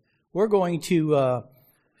we're going to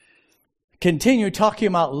continue talking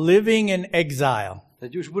about living in exile.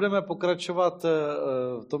 Teď už budeme pokračovat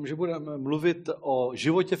v tom, že budeme mluvit o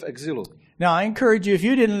životě v exilu. Now, I encourage you, if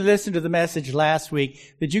you didn't listen to the message last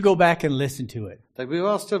week, that you go back and listen to it. Tak bych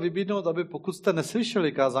vás chtěl vybídnout, aby pokud jste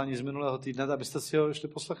neslyšeli kázání z minulého týdne, abyste si ho šli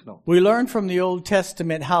poslechnout. We learned from the Old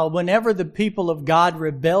Testament how whenever the people of God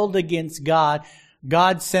rebelled against God,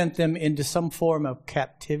 God sent them into some form of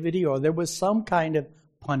captivity or there was some kind of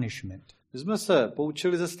punishment. My jsme se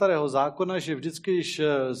poučili ze Starého zákona, že vždycky, když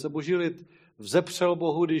se boží lid vzepřel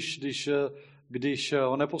Bohu, když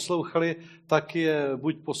ho neposlouchali, tak je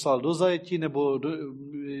buď poslal do zajetí, nebo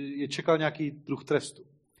je čekal nějaký druh trestu.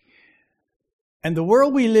 And the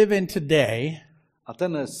world we live in today A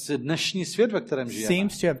ten dnešní svět, ve kterém žijeme,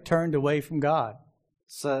 seems to have turned away from God.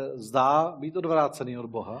 se zdá být odvrácený od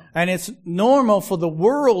Boha. And it's normal for the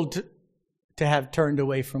world to have turned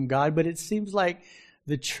away from God, but it seems like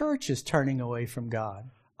the church is turning away from God.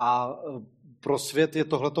 A pro svět je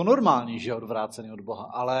tohleto normální, že je odvrácený od Boha,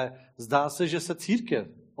 ale zdá se, že se církev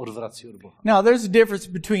odvrací od Boha. Now, there's a difference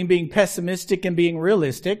between being pessimistic and being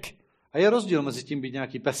realistic. A je rozdíl mezi tím být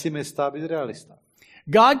nějaký pesimista a být realista.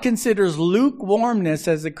 God considers lukewarmness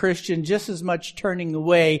as a Christian just as much turning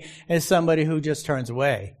away as somebody who just turns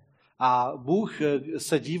away. A Bůh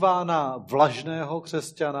se dívá na vlažného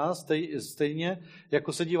křesťana stejně,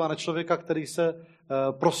 jako se dívá na člověka, který se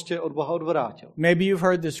prostě od Boha odvrátil. Maybe you've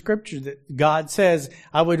heard the scripture that God says,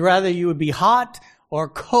 I would rather you would be hot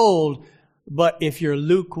or cold, but if you're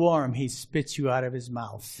lukewarm, he spits you out of his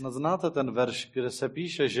mouth. Znáte ten verš, kde se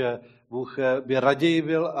píše, že Bůh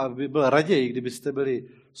by byl raději, kdybyste byli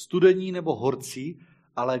studení nebo horcí,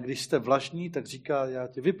 ale když jste vlažní, tak říká, já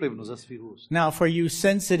tě vyplivnu ze svých úst. Now for you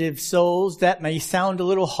sensitive souls, that may sound a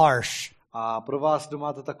little harsh. A pro vás, kdo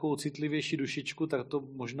máte takovou citlivější dušičku, tak to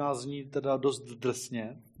možná zní teda dost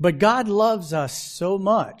drsně. But God loves us so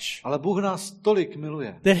much Ale Bůh nás tolik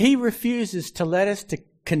miluje, that he refuses to let us to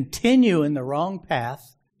continue in the wrong path.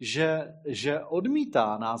 že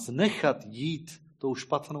odmítá nás nechat jít tou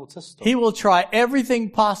špatnou cestou. He will try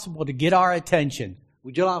everything possible to get our attention.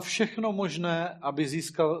 Udělá všechno možné, aby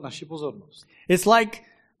získal naši pozornost. It's like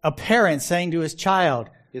a parent saying to his child,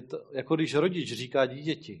 Je to jako když rodič říká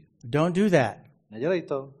dítěti, don't do that. nedělej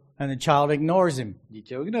to. And the child ignores him.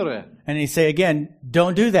 Dítě ho ignoruje. And he say again,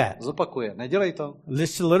 don't do that. Zopakuje, nedělej to.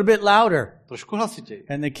 Listen a little bit louder. Trošku hlasitěji.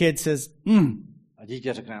 And the kid says, A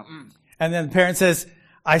dítě řekne, And then the parent says,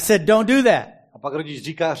 I said, don't do that. A pak rodič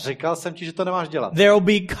říká, řekl jsem ti, že to nemáš dělat. There will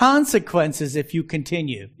be consequences if you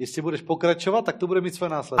continue. Jestli budeš pokračovat, tak to bude mít své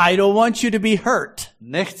následky. I don't want you to be hurt.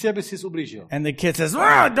 Nechci, aby jsi ublížil. And the kid says,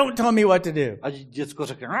 don't tell me what to do. A děcko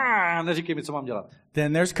řekne, neříkej mi, co mám dělat.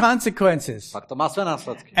 Then there's consequences. Pak to má své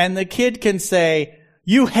následky. And the kid can say,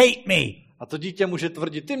 you hate me A to dítě může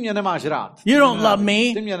tvrdit, ty mě nemáš rád. You don't love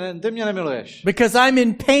me. Ty mě nemiluješ. because I'm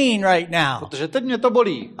in pain right now. Protože teď mě to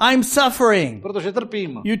bolí. I'm suffering. Protože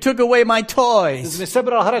trpím. You took away my Ty jsi toys. mi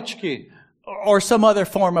sebral hračky. Or some other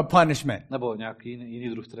form of punishment. Nebo nějaký jiný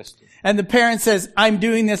druh trestu. And the parent says, I'm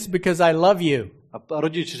doing this because I love you. A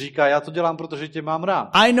rodič říká, já to dělám, protože tě mám rád.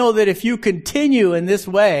 I know that if you continue in this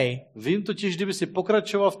way, Vím totiž, kdyby si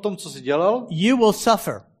pokračoval v tom, co jsi dělal, you will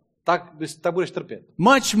suffer tak budeš trpět.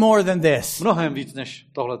 much more than this. Mnohem víc než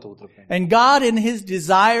tohleto utrpení. And God, in his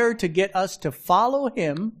desire to get us to follow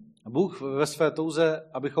him, A Bůh ve své touze,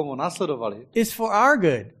 abychom ho následovali, is for our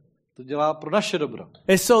good. to dělá pro naše dobro.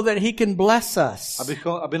 It's so that he can bless us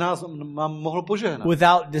Aby nás mohl požehnat.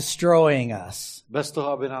 without destroying us. Bez toho,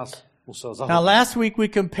 aby nás musel Now, zahubit. last week we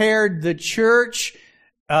compared the church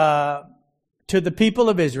to the people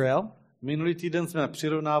of Israel. Minulý týden jsme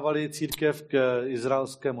přirovnávali církev k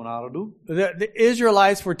izraelskému národu, The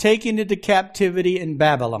Israelites were taken into captivity in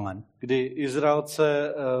Babylon. kdy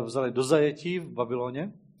Izraelce vzali do zajetí v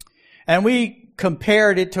Babyloně And we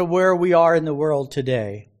compared it to where we are in the world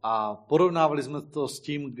today. a porovnávali jsme to s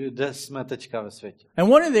tím, kde jsme teďka ve světě.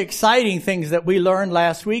 And one of the exciting things that we learned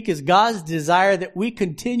last week is God's desire that we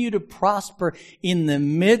continue to prosper in the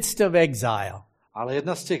midst of exile. Ale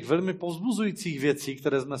jedna z těch velmi povzbuzujících věcí,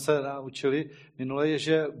 které jsme se naučili minule, je,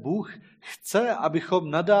 že Bůh chce, aby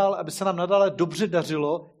se nám nadále dobře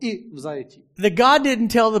dařilo i v zajetí. The God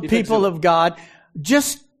didn't tell the people of God,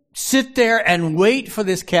 just sit there and wait for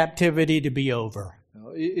this captivity to be over.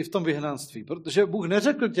 I v tom vyhnanství. Protože Bůh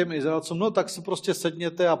neřekl těm Izraelcům, no tak si prostě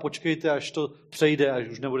sedněte a počkejte, až to přejde, až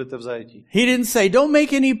už nebudete v zajetí. He didn't say, don't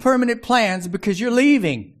make any permanent plans because you're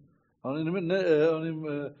leaving.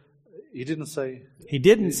 He didn't say. He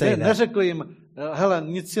didn't say that. Neřekl jim, hele,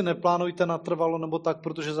 nic si neplánujte natrvalo nebo tak,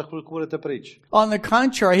 protože za chvilku budete pryč. On the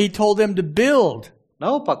contrary, he told them to build.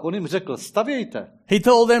 Naopak, on jim řekl, stavějte. He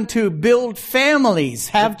told them to build families,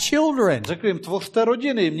 have children, Řekl jim, tvořte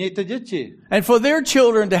rodiny, mějte děti. and for their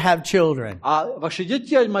children to have children. A vaše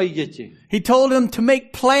děti, ať mají děti. He told them to make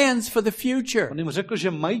plans for the future. On jim řekl,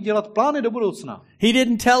 že mají dělat plány do budoucna. He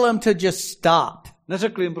didn't tell them to just stop.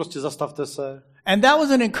 Neřekl jim prostě zastavte se. And that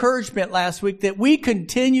was an encouragement last week that we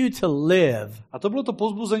continue to live. A to bylo to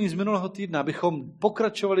povzbuzení z minulého týdne, abychom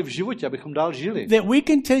pokračovali v životě, abychom dál žili. That we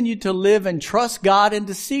continue to live and trust God and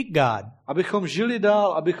to seek God. Abychom žili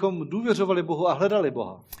dál, abychom důvěřovali Bohu a hledali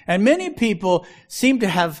Boha. And many people seem to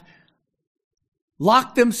have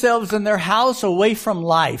locked themselves in their house away from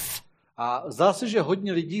life. A zdá se, že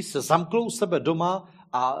hodně lidí se zamklou u sebe doma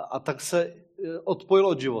a tak se odpojilo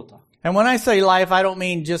od života. And when I say life, I don't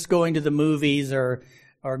mean just going to the movies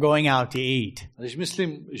or going out to eat. A když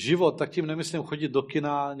myslím život, tak tím nemyslím chodit do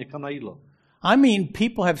kina někam na jídlo. I mean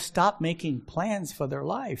people have stopped making plans for their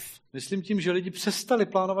life. Myslím tím, že lidi přestali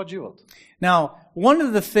plánovat život. Now, one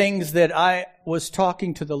of the things that I was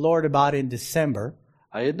talking to the Lord about in December,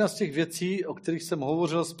 A jedna z těch věcí, o kterých jsem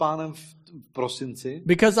hovořil s Pánem v prosinci,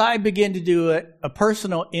 because I began to do a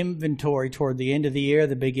personal inventory toward the end of the year,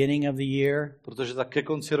 the beginning of the year, protože tak ke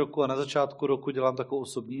konci roku a na začátku roku dělám takovou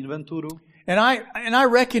osobní inventuru. and I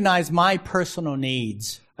recognize my personal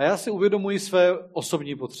needs. A já si uvědomuji své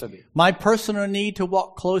osobní potřeby. My personal need to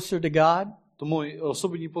walk closer to God, Tu moji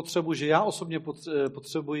osobní potřebu, že já osobně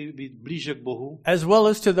potřebuji být blíže k Bohu, as well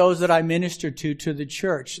as to those that I minister to the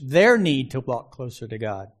church, their need to walk closer to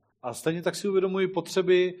God. a stejně tak si uvědomuji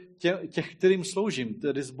potřeby těch, kterým sloužím,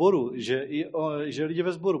 tedy sboru, že lidi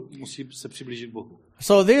ve sboru musí se přiblížit k Bohu.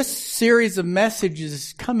 So this series of messages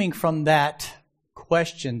is coming from that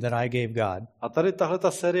question that I gave God. A tady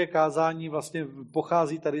tahleta série kázání vlastně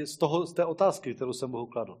pochází tady z té otázky, kterou jsem Bohu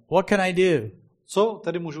kladl. What can I do? Co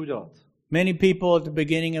tedy můžu dělat? Many people at the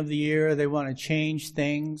beginning of the year, they want to change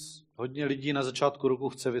things Hodně lidí na začátku roku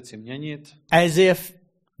chce věci měnit, as if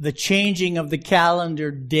the changing of the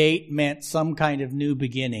calendar date meant some kind of new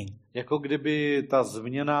beginning. jako kdyby ta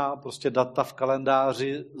změna prostě data v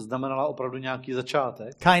kalendáři znamenala opravdu nějaký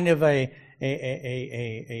začátek. Kind of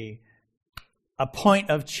a point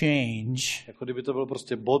of change. Jako kdyby to byl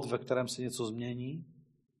prostě bod, ve kterém se něco změní.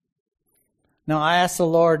 Now, I asked the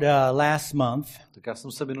Lord last month Tak já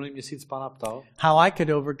jsem se minulý měsíc Pána ptal, how I could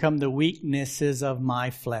overcome the weaknesses of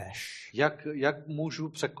my flesh. jak můžu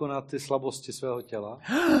překonat ty slabosti svého těla.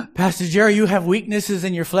 Pastor Jerry, you have weaknesses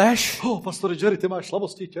in your flesh? Pastore Jerry, ty máš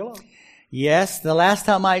slabosti těla? Yes, the last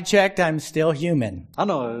time I checked, I'm still human.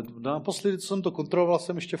 Ano, naposledy, co jsem to kontroloval,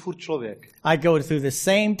 jsem ještě furt člověk. I go through the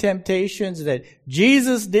same temptations that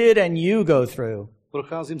Jesus did and you go through.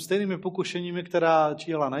 Procházím stejnými pokušeními, která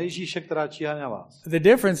číhala na Ježíše, která číhá na vás. The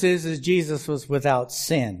difference is Jesus was without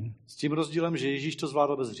sin. S tím rozdílem, že Ježíš to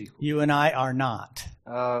zvládl bez hříchu. You and I are not.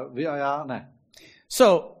 Vy a já ne.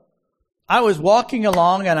 So, I was walking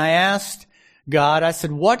along and I asked God, I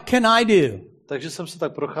said, what can I do Takže jsem se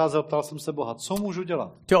tak procházel, ptal jsem se Boha, co můžu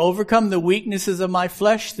dělat, to overcome the weaknesses of my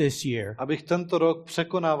flesh this year? abych tento rok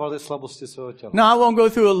překonával ty slabosti svého těla. Now, I won't go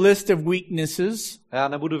through a list of weaknesses A já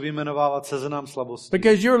nebudu vyjmenovávat seznam slabostí,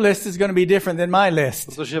 because your list is going to be different than my list.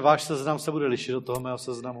 protože váš seznam se bude lišit od toho mého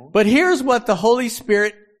seznamu. But here's what the Holy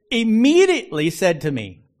Spirit immediately said to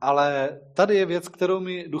me. Ale tady je věc, kterou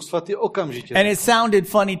mi Duch Svatý okamžitě And řekl. it sounded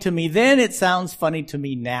funny to me then, it sounds funny to me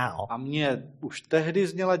now. A mě už tehdy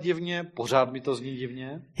zněla divně, pořád mi to zní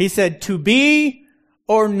divně. He said, to be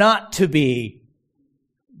or not to be,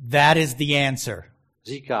 that is the answer.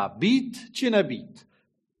 Říká, být či nebýt.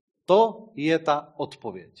 To je ta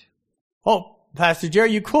odpověď. Oh, Pastor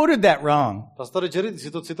Jerry, you quoted that wrong. Pastor Jerry, ty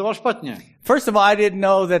si to citoval špatně. First of all, I didn't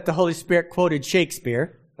know that the Holy Spirit quoted Shakespeare.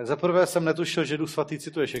 Tak zaprvé jsem netušil, že Duch Svatý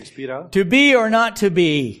cituje Shakespearea. To be or not to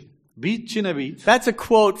be, Být či nebýt, that's a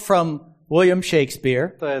quote from William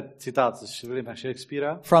Shakespeare to je citát z Williama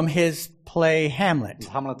Shakespearea, from his play Hamlet. z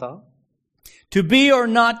Hamleta. To be or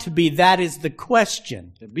not to be, that is the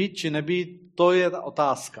question. Být či nebýt, to je ta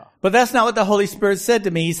otázka. But that's not what the Holy Spirit said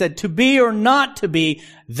to me. He said, to be or not to be,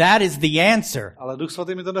 that is the answer. Ale Duch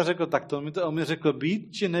Svatý mi to neřekl takto. On mi řekl,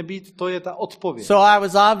 být či nebýt, to je ta odpověď. So I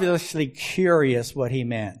was obviously curious what he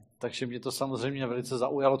meant. Takže mě to samozřejmě velice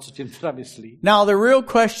zaujalo, co tím teda myslí. Now, the real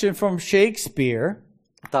question from Shakespeare,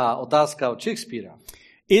 Ta otázka od Shakespearea.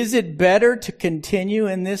 is it better to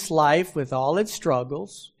continue in this life with all its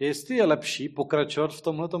struggles, Jestli je lepší pokračovat v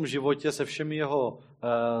tomhletom životě se všemi jeho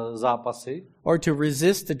zápasy, or to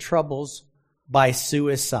resist the troubles by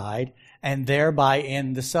suicide and thereby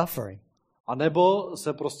end the suffering? a nebo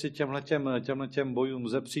se prostě těmhletěm bojům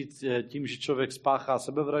zepřít tím, že člověk spáchá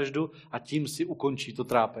sebevraždu a tím si ukončí to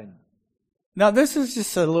trápení. Now, this is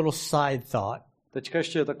just a little side thought. Teďka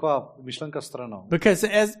ještě taková myšlenka stranou. Because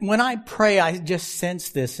when I pray, I just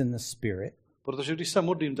sense this in the Spirit. Protože když se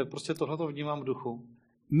modlím, tak prostě tohleto vnímám v duchu.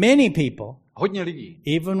 Many people, Hodně lidí,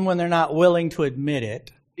 even when they're not willing to admit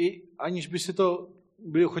it, i aniž by si to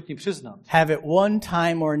byli ochotní přiznat, have at one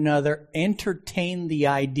time or another entertained the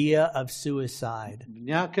idea of suicide. v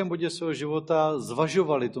nějakém bodě svého života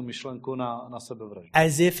zvažovali tu myšlenku na sebevraždu.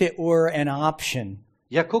 As if it were an option,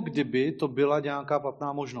 Jako kdyby to byla nějaká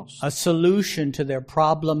platná možnost. a solution to their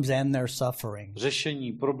problems and their suffering.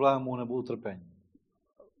 Řešení problému nebo utrpení.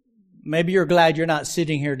 Maybe you're glad you're not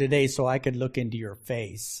sitting here today so I could look into your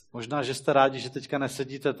face. Možná, že jste rádi, že teďka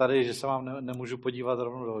nesedíte tady, že se vám nemůžu podívat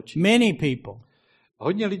rovnou do očí. Many people,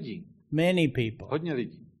 Hodně lidí. many people. Hodně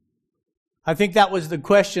lidí. I think that was the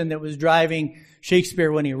question that was driving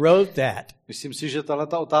Shakespeare when he wrote that. Myslím si, že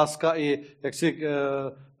tahleta otázka i jak si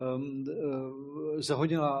se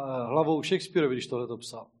hodila hlavou Shakespeareovi, když tohleto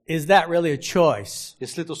psal. Is that really a choice?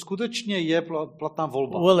 Jestli to skutečně je platná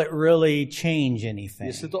volba. Will it really change anything?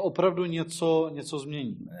 Jestli to opravdu něco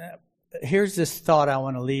změní. Here's this thought I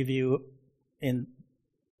want to leave you in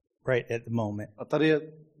right at the moment. A tady je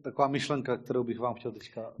taková myšlenka, kterou bych vám chtěl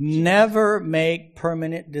teďka. Never make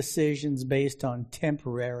permanent decisions based on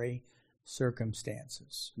temporary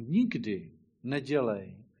circumstances. Nikdy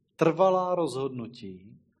nedělej trvalá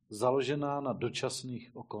rozhodnutí založená na dočasných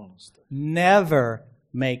okolnostech. Never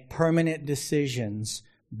make permanent decisions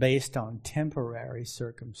based on temporary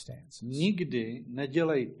circumstances. Nikdy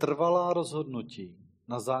nedělej trvalá rozhodnutí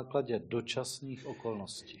na základě dočasných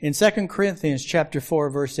okolností. In 2 Corinthians chapter 4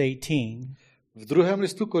 verse 18, V 2.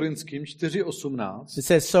 listu Korinským 4:18 it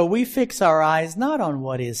says, "So we fix our eyes not on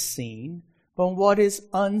what is seen, but on what is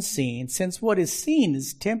unseen, since what is seen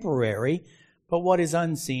is temporary, but what is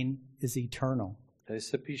unseen is eternal." Tady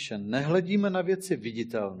se píše, nehledíme na věci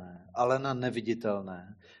viditelné, ale na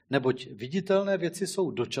neviditelné, neboť viditelné věci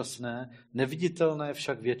jsou dočasné, neviditelné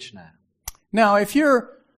však věčné. Now, if you're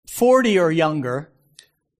 40 or younger,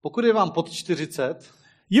 Pokud je vám pod 40,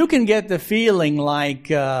 you can get the feeling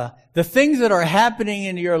like the things that are happening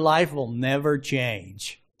in your life will never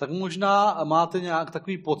change. tak možná máte nějak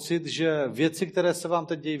takový pocit, že věci, které se vám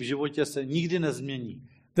teď dějí v životě, se nikdy nezmění.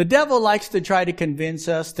 The devil likes to try to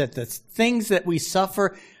convince us that the things that we suffer,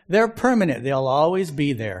 they're permanent. They'll always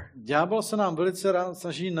be there. Ďábel se nám velice rád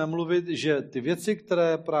snaží namluvit, že ty věci,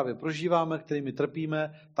 které právě prožíváme, kterými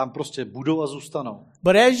trpíme, tam prostě budou a zůstanou.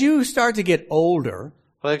 But as you start to get older,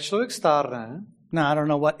 Ale jak člověk stárne, now I don't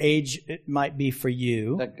know what age it might be for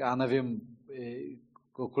you, tak já nevím,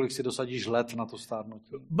 kolik si dosadíš let na to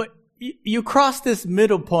stárnutí. but you cross this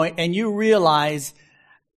middle point and you realize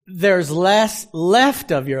there's less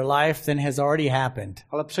left of your life than has already happened.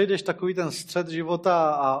 Ale přejdeš takový ten střed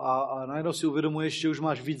života a najednou si uvědomuješ, že už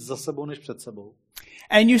máš víc za sebou než před sebou.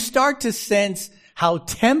 And you start to sense how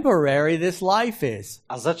temporary this life is.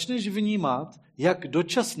 A začneš vnímat, jak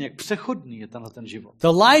dočasně, jak přechodný je ten život. The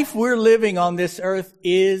life we're living on this earth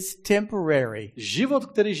is temporary. Život,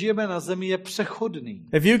 který žijeme na zemi, je přechodný.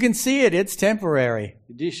 If you can see it, it's temporary.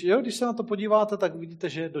 Když se na to podíváte, tak vidíte,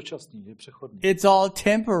 že je dočasný, je přechodný. It's all Je to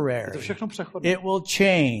temporary. všechno přechodné. It will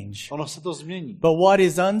change. Ono se to změní. But what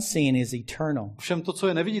is unseen is eternal. Všem to, co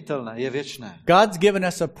je neviditelné, je věčné. God's given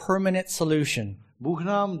us a permanent solution. Bůh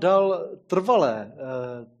nám dal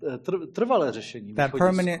trvalé řešení. That východisko.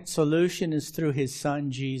 permanent solution is through his son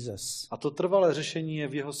Jesus. A to trvalé řešení je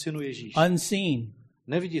v jeho synu Ježíši. Unseen,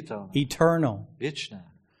 Neviditelné, eternal. věčné.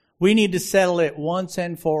 We need to settle it once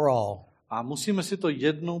and for all. A musíme si to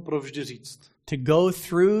jednou provždy říct. To go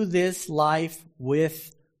through this life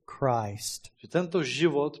with Christ. Že tento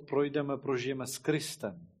život prožijeme s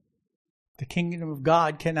Kristem. The kingdom of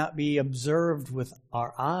God cannot be observed with our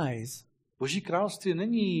eyes, Boží království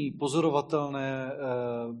není pozorovatelné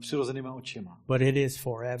přirozenýma očima, but it is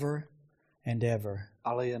forever and ever.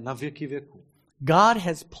 ale je na věky věku. God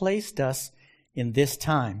has placed us in this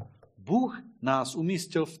time, Bůh nás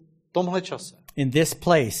umístil v tomhle čase, in this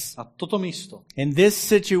place, na toto místo, in this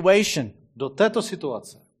situation, do této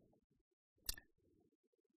situace.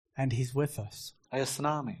 and he's with us, A je s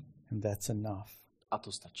námi. and that's enough. A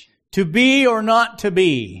to stačí. To be or not to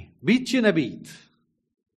be, Být či nebýt?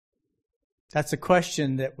 that's a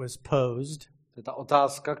question that was posed. To je ta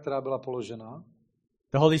otázka, která byla položena.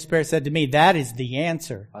 The Holy Spirit said to me, that is the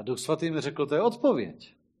answer. A Duch Svatý mi řekl, to je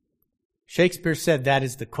odpověď. Shakespeare said that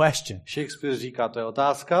is the question. Shakespeare říká, to je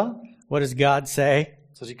otázka. What does God say?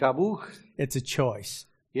 Co říká Bůh? It's a choice.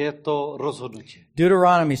 Je to rozhodnutí.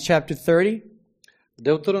 Deuteronomy chapter 30,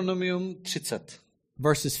 Deuteronomium 30,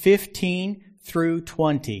 verses 15 through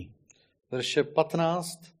 20. verše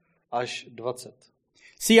 15 až 20.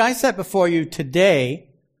 See, I set before you today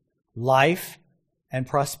life and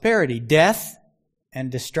prosperity, death and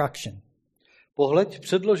destruction. Pohleď,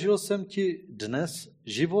 předložil jsem ti dnes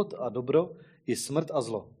život a dobro, i smrt a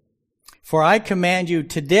zlo. For I command you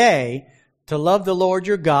today to love the Lord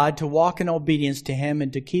your God, to walk in obedience to him,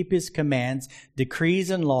 and to keep his commands,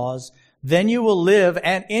 decrees, and laws. Then you will live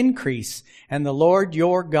and increase, and the Lord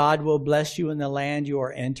your God will bless you in the land you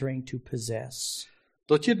are entering to possess.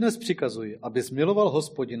 To ti dnes přikazuji, abys miloval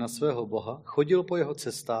Hospodina svého Boha, chodil po jeho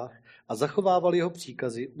cestách a zachovával jeho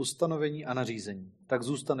příkazy, ustanovení a nařízení. Tak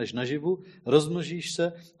zůstaneš naživu, rozmnožíš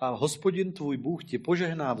se a Hospodin tvůj Bůh ti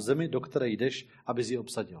požehná v zemi, do které jdeš, abys ji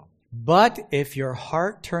obsadil. But if your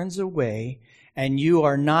heart turns away and you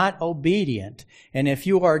are not obedient, and if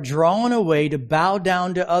you are drawn away to bow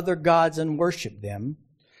down to other gods and worship them,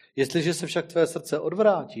 Jestliže se však tvé srdce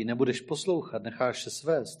odvrátí, nebudeš poslouchat, necháš se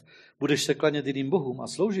svést, budeš se klanět jiným bohům a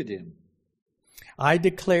sloužit jim. I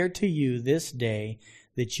declare to you this day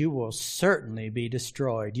that you will certainly be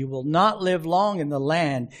destroyed. You will not live long in the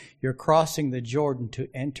land you're crossing the Jordan to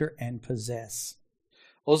enter and possess.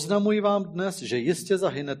 Oznamuji vám dnes, že jistě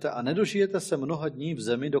zahynete a nedožijete se mnoha dní v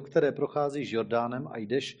zemi, do které procházíš Jordánem a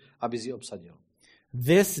jdeš, abys ji obsadil.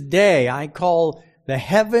 This day I call the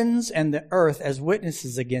heavens and the earth as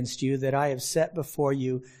witnesses against you that I have set before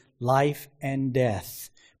you life and death,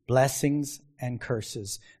 blessings and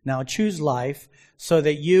curses. Now choose life so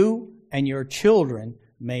that you and your children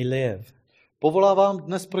may live. Povolávám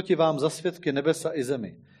dnes proti vám za svědky nebesa i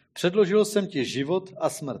zemi. Předložil jsem ti život a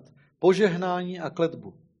smrt, požehnání a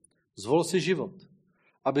kletbu. Zvol si život,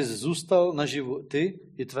 abys zůstal naživu ty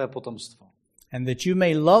i tvé potomstvo. And that you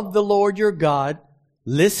may love the Lord your God,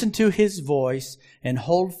 listen to his voice, and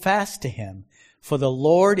hold fast to him. For the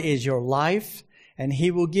Lord is your life, and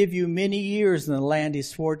he will give you many years in the land he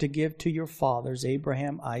swore to give to your fathers,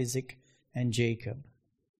 Abraham, Isaac, and Jacob.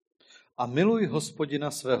 A miluj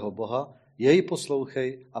Hospodina svého Boha, jej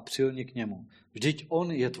poslouchej a přilni k němu. Vždyť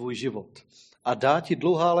on je tvůj život. A dá ti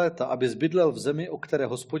dlouhá léta, abys bydlel v zemi, o které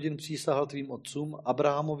Hospodin přísahal tvým otcům,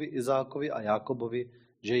 Abrahamovi, Izákovi a Jákobovi,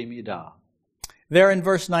 že jim ji dá. There in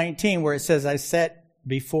verse 19 where it says, I set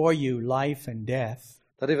before you life and death,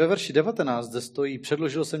 Tady ve verši 19 zde stojí,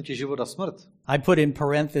 předložil jsem ti život a smrt. I put in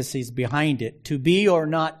parentheses behind it, to be or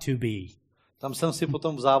not to be. Tam jsem si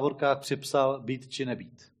potom v závorkách připsal být či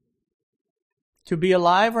nebýt. To be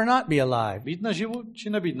alive or not be alive. Být naživu či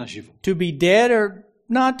nebýt naživu. To be dead or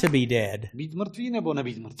not to be dead. Být mrtvý nebo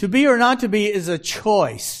nebýt mrtvý. To be or not to be is a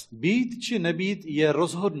choice. Být či nebýt je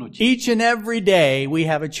rozhodnutí. Each and every day we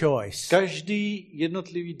have a choice. Každý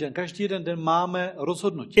jednotlivý den, každý jeden den máme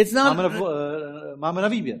rozhodnutí. Máme na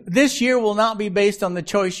výběr. This year will not be based on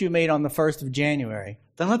the choice you made on the 1st of January.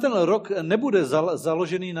 Tenhle ten rok nebude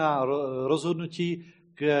založený na rozhodnutí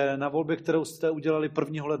na volbě, kterou jste udělali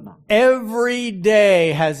 1. ledna. Every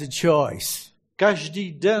day has a choice.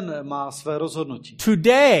 Každý den má své rozhodnutí.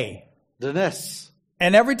 Today. Dnes.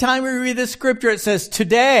 And every time we read the scripture, it says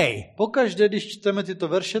today. Pokaždé, když čteme tyto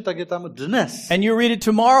verše, tak je tam dnes. And you read it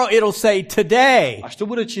tomorrow, it'll say today. Až to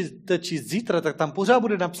bude číst zítra, tak tam pořád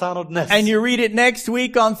bude napsáno dnes. And you read it next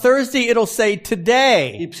week on Thursday, it'll say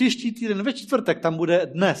today. I příští týden ve čtvrtek tam bude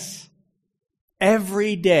dnes.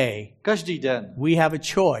 Every day. Každý den. We have a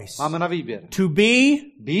choice. Máme na výběr. To be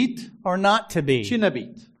být or not to be. Či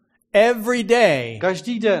nebýt. Every day.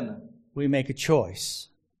 Každý den. We make a choice.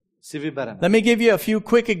 Si vybereme. Let me give you a few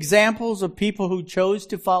quick examples of people who chose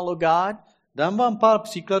to follow God. Dám vám pár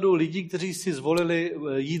příkladů lidí, kteří si zvolili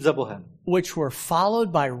jít za Bohem. Which were followed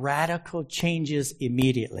by radical changes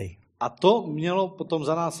immediately. A to mělo potom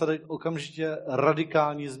za následek okamžitě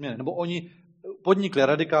radikální změny. Nebo oni podnikli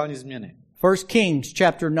radikální změny. 1 Kings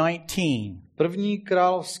chapter 19. 1.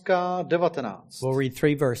 královská 19. We'll read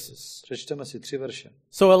 3 verses. Přečteme si 3 verše.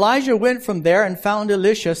 So Elijah went from there and found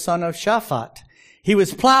Elisha, son of Shaphat. He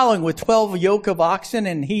was plowing with 12 yoke of oxen,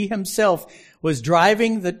 and he himself was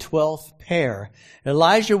driving the 12th pair.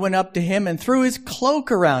 Elijah went up to him and threw his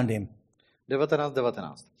cloak around him.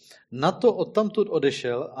 19. Na to odtamtud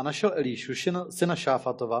odešel a našel Elíšu, syna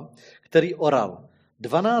Šáfatova, který oral.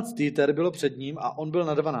 12 jiter bylo před ním a on byl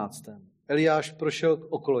na 12. Eliáš prošel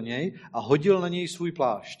okolo něj a hodil na něj svůj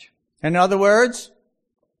plášť. In other words,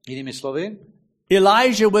 jinými slovy,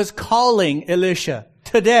 Elijah was calling Elisha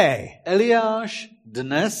today. Eliáš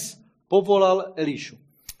dnes povolal Elíšu.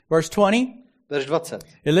 Verse 20. Verš 20.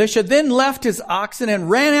 Elisha then left his oxen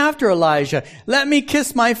and ran after Elijah. Let me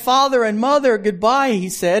kiss my father and mother goodbye, he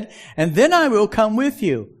said, and then I will come with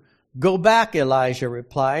you. Go back, Elijah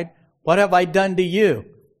replied. What have I done to you?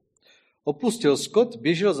 Opustil skot,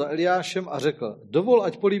 běžel za Eliášem a řekl, dovol,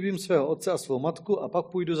 ať políbím svého otce a svou matku a pak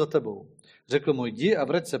půjdu za tebou. Řekl mu, jdi a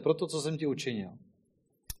vrať se pro to, co jsem ti učinil.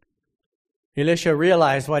 Elisha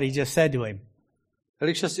realized what he just said to him.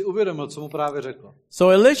 Eliša si uvědomil, co mu právě řekl.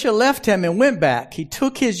 So Elisha left him and went back. He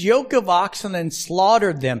took his yoke of oxen and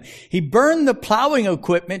slaughtered them. He burned the plowing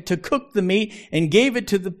equipment to cook the meat and gave it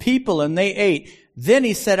to the people, and they ate. Then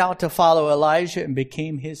he set out to follow Elijah and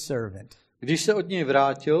became his servant. Když se od něj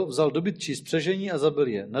vrátil, vzal dobytčí spřežení a zabil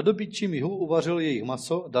je. Na dobytčím jihu uvařil jejich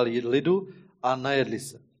maso, dal jí lidu a najedli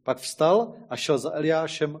se. Pak vstal a šel za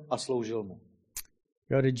Eliášem a sloužil mu.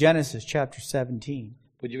 Go to Genesis chapter 17.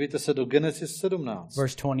 Podívejte se do Genesis 17,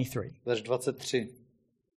 Verse 23. verš 23.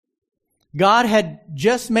 God had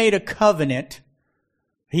just made a covenant.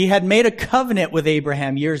 He had made a covenant with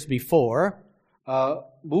Abraham years before. A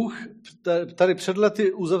Bůh tady před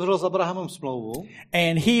lety uzavřel s Abrahamem smlouvu.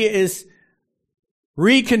 And he is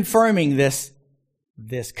reconfirming this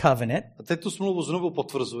covenant. A teď tu smlouvu znovu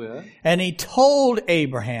potvrzuje. And he told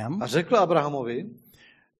Abraham, A řekl Abrahamovi,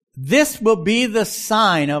 this will be the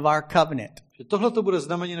sign of our covenant. že tohle to bude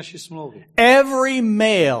znamení naší smlouvy. Every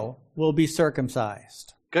male will be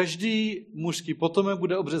circumcised. Každý mužský potomek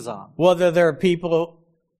bude obřezán. Whether there are people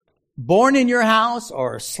born in your house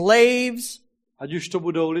or slaves, Ať už to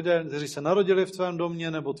budou lidé, kteří se narodili v tvém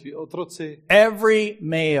domě, nebo tví otroci. every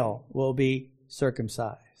male will be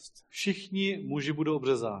circumcised. Všichni muži budou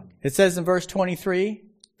obřezáni. It says in verse 23,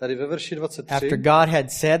 Tady ve verši 23, after God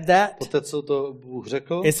had said that, poté co to Bůh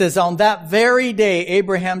řekl, it says, on that very day,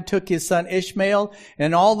 Abraham took his son Ishmael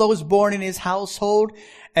and all those born in his household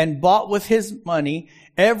and bought with his money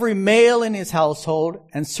every male in his household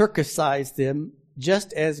and circumcised them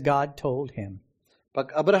just as God told him.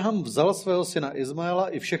 Pak Abraham vzal svého syna Izmaela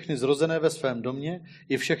i všechny zrozené ve svém domě,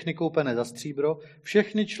 i všechny koupené za stříbro,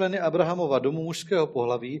 všechny členy Abrahamova domu mužského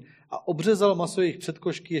pohlaví a obřezal maso jejich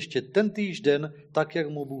předkošky ještě tentýž den, tak, jak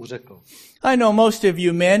mu Bůh řekl. I know most of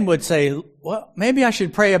you men would say, well, maybe I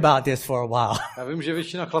should pray about this for a while. Já vím, že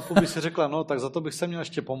většina chlapů by si řekla, no, tak za to bych se měl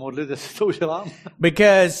ještě pomodlit, jestli to udělám.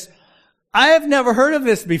 Because I have never heard of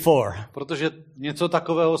this before. Protože něco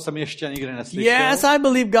takového jsem ještě nikdy neslyšel. Yes, I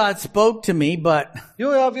believe God spoke to me, but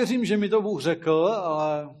Jo, já věřím, že mi to Bůh řekl,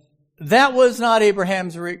 ale that was not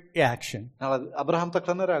Abraham's reaction. Abraham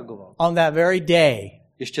takhle nereagoval. On that very day,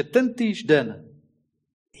 Ještě tentýž den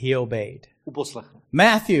he obeyed. uposlechl.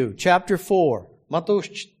 Matthew chapter 4, Matouš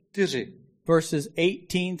 4, verses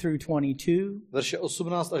 18 through 22. verše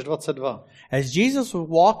 18 až 22. As Jesus was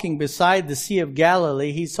walking beside the Sea of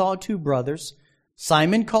Galilee, he saw two brothers,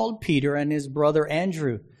 Simon called Peter and his brother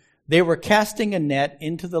Andrew. They were casting a net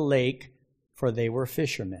into the lake, for they were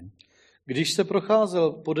fishermen. Když se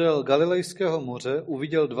procházel podél Galilejského moře,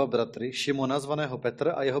 uviděl dva bratry, Šimona zvaného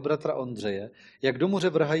Petr a jeho bratra Ondřeje, jak do moře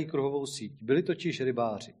vrhají kruhovou síť. Byli totiž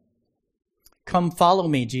rybáři. Come follow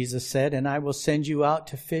me, Jesus said, and I will send you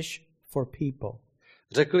out to fish for people.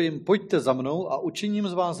 Řekl jim, pojďte za mnou a učiním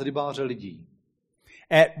z vás rybáře lidí.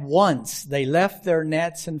 At once they left their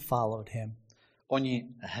nets and followed him. Oni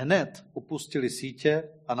hned opustili sítě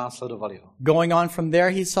a následovali ho. Going on from there,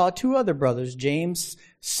 he saw two other brothers, James,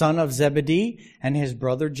 son of Zebedee, and his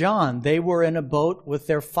brother John. They were in a boat with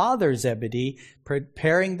their father Zebedee,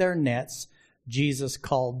 preparing their nets. Jesus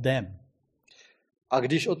called them. A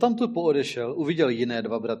když odtamtud poodešel, uviděl jiné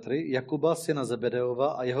dva bratry, Jakuba, syna Zebedeova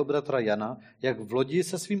a jeho bratra Jana, jak v lodi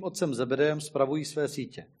se svým otcem Zebedejem spravují své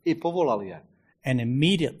sítě. I povolal je. And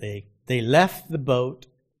immediately they left the boat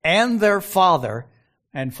and their father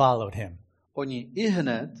and followed him. Oni i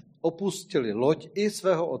hned opustili loď i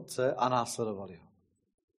svého otce a následovali ho.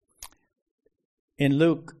 In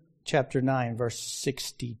Luke chapter 9, verse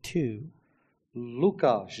 62,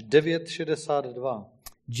 Lukáš 9:62.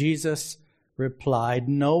 Jesus replied,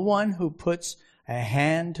 no one who puts a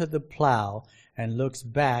hand to the plow and looks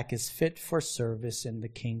back is fit for service in the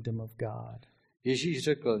kingdom of God. Ježíš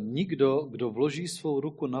řekl, nikdo, kdo vloží svou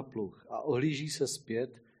ruku na pluh a ohlíží se zpět,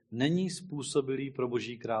 není způsobilý pro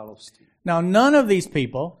Boží království. Now, none of these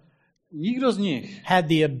people Nikdo z nich had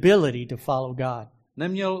the ability to follow God.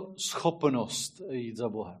 neměl schopnost jít za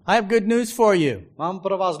Bohem. I have good news for you. Mám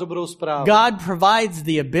pro vás dobrou zprávu. God provides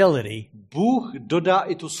the ability, Bůh dodá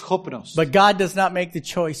i tu schopnost, but God does not make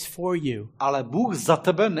the choice for you. ale Bůh za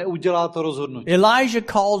tebe neudělá to rozhodnutí. Elijah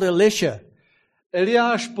called Elisha,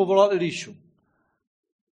 Eliáš povolal Elišu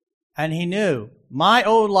and he knew, my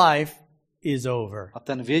old life is over. a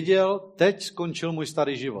ten věděl, teď skončil můj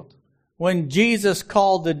starý život. When Jesus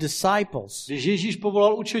called the disciples, Když Ježíš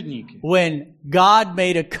povolal učedníky, when God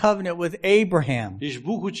made a covenant with Abraham, když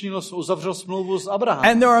Bůh uzavřel smlouvu s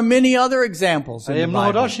Abrahamem, and there are many other examples a in je the mnoho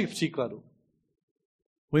Bible. dalších příkladů.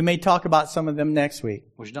 We may talk about some of them next week.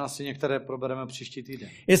 Možná si některé probereme příští týden.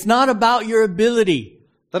 It's not about your ability.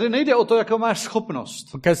 Tady nejde o to, jakou máš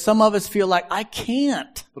schopnost. Because some of us feel like, I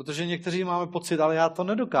can't. Protože někteří máme pocit, ale já to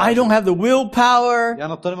nedokážu. I don't have the willpower. Já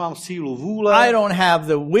na to nemám sílu vůle. I don't have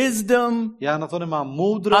the wisdom. Já na to nemám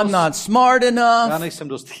moudrost. I'm not smart Já enough. nejsem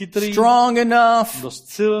dost chytrý. Strong enough. Dost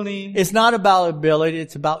silný. It's not about ability,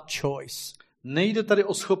 it's about choice. Nejde tady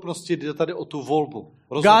o schopnosti, jde tady o tu volbu.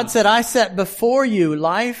 God said, I set before you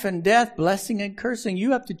life and death, blessing and cursing.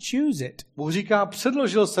 You have to choose it. Bůh říká,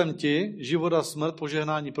 předložil jsem ti život a smrt,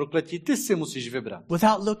 požehnání, prokletí, ty si musíš vybrat.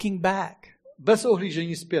 Without looking back. Bez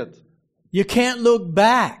ohlížení zpět. You can't look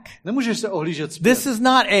back. Nemůžeš se ohlížet zpět. This is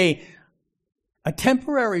not a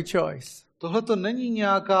temporary choice. Tohle to není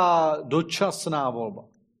nějaká dočasná volba.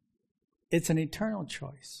 It's an eternal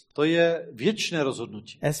choice. To je věčné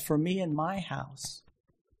rozhodnutí. As for me and my house,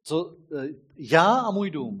 Co já a můj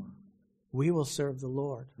dům we will serve the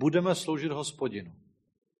Lord. budeme sloužit Hospodinu.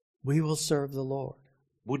 We will serve the Lord.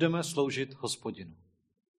 Budeme sloužit Hospodinu.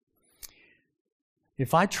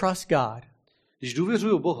 If I trust God, Když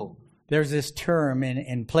důvěřuju Bohu, there's this term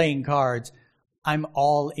in playing cards, I'm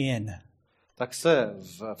all in. tak se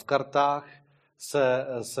v kartách se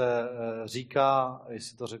říká,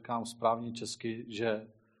 jestli to říkám správně česky, že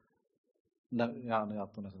ne, já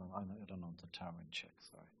to neznám. I don't know the term in Czech.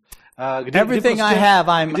 Sorry. Everything I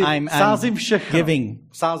have, I'm sázím všechno. giving.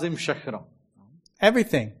 Sázím všechno.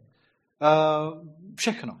 Everything.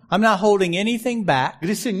 Všechno. I'm not holding anything back.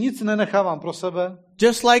 Když si nic nenechávám pro sebe,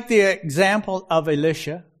 Just like the example of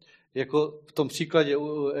Elisha, jako v tom příkladě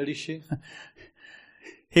u Eliši,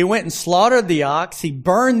 he went and slaughtered the ox, he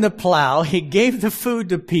burned the plow, he gave the food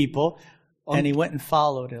to people, and he went and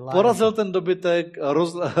followed Elijah. porazil ten dobytek,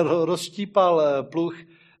 rozštípal pluh,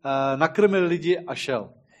 nakrmil lidi a šel.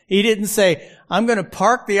 He didn't say, I'm going to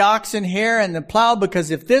park the oxen here and the plow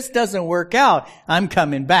because if this doesn't work out, I'm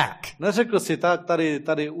coming back. Neřekl si, tak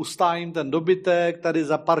tady ustájím ten dobytek, tady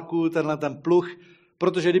zaparkuju ten pluh,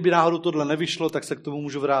 protože kdyby náhodou tohle nevyšlo, tak se k tomu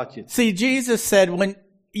můžu vrátit. See, Jesus said, when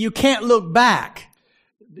you can't look back,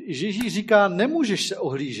 Ježíš říká, nemůžeš se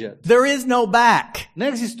ohlížet. there is no back.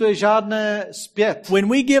 Neexistuje žádné zpět. When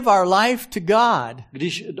we give our life to God,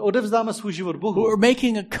 Když odevzdáme svůj život Bohu, we're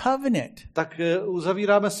making a covenant. tak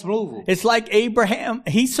uzavíráme smlouvu. It's like Abraham,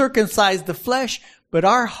 he circumcised the flesh, but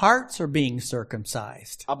our hearts are being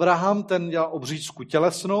circumcised. Abraham ten dělal obřízku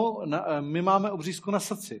tělesnou, my máme obřízku na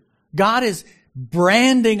srdci. God is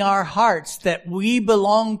branding our hearts that we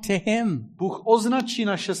belong to him. Bůh označí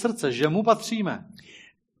naše srdce, že mu patříme.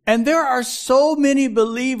 And there are so many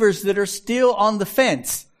believers that are still on the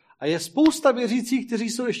fence. A je spousta věřících, kteří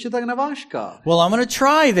jsou ještě tak na vážkách. Well, I'm going to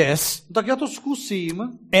try this. Tak já to zkusím.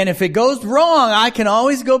 And if it goes wrong, I can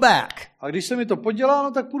always go back. A když se mi to podělá,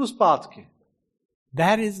 no tak půjdu zpátky.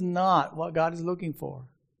 That is not what God is looking for.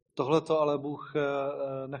 Tohle to ale Bůh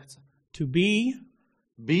nechce. To be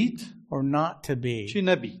Být or not to be. či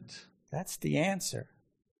nebýt. That's the answer.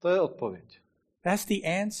 To je odpověď. That's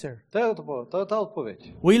the answer. To je ta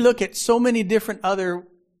odpověď. We look at so many different other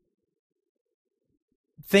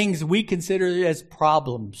things we consider as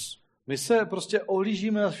problems. My se prostě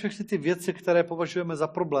ohlížíme na všechny ty věci, které považujeme za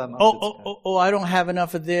problém. I don't have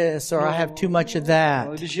enough of this, or I have too much of that.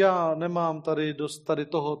 Když já nemám tady dost tady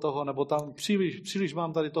toho, nebo tam příliš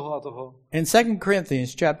mám tady toho a toho. In 2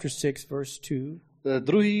 Corinthians chapter 6, verse 2,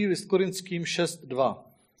 2. list Korinským 6:2.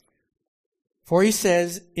 for he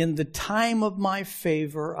says, in the time of my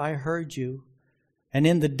favor I heard you, and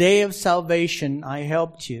in the day of salvation I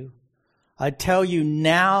helped you. I tell you,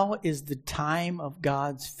 now is the time of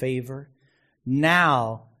God's favor.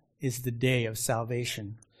 Now is the day of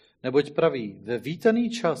salvation. Neboť praví, ve vítaný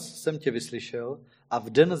čas jsem tě vyslyšel a v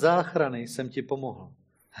den záchrany jsem ti pomohl.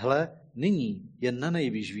 Hle, nyní je na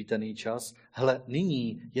nejvíc vítaný čas, hle,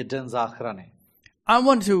 nyní je den záchrany. I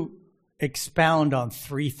want to expound on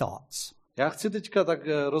 3 thoughts. Já chci teďka tak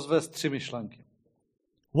rozvést 3 myšlenky.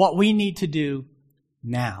 What we need to do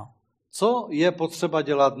now. Co je potřeba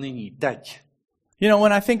dělat nyní, teď? You know,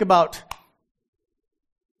 when I think about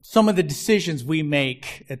some of the decisions we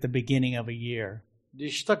make at the beginning of a year,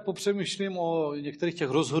 Když tak popřemýšlím o některých těch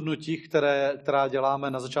rozhodnutích, která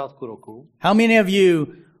děláme na začátku roku. how many of you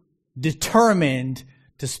determined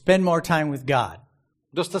to spend more time with God?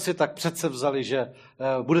 Kdo jste si tak přece vzali, že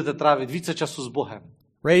budete trávit více času s Bohem?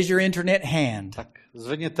 Raise your internet hand. Tak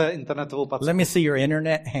zvedněte internetovou packu. Let me see your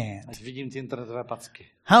internet hand. Ať vidím ty internetové packy.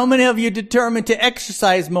 How many of you determined to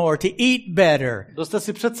exercise more, to eat better, Kdo jste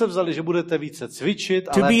si přece vzali, že budete více cvičit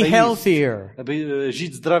a to be lépe jíst, healthier? aby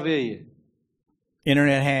žít zdravěji?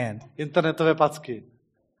 Internet hand. Internetové packy.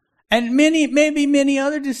 And maybe many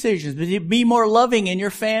other decisions, but be more loving in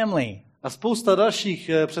your family. A spousta dalších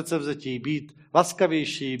předsevzetí. Být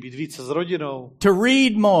laskavější, být více s rodinou, to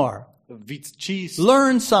read more, víc číst,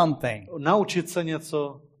 learn something. naučit se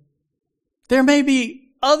něco. There may be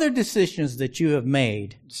other decisions that you have made,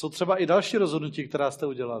 Jsou třeba i další rozhodnutí, která jste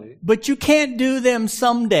udělali, but you can't do them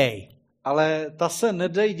someday. ale ta se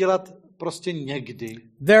nedají dělat prostě někdy,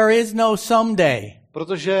 There is no someday.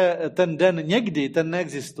 protože ten den někdy, ten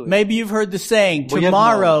neexistuje. Maybe you've heard the saying, Bo jednou.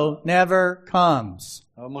 tomorrow never comes.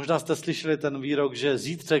 A možná jste slyšeli ten výrok, že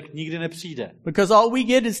zítřek nikdy nepřijde, Because all we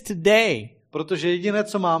get is today. protože jediné,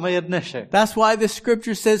 co máme, je dnešek. That's why the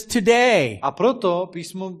scripture says today. A proto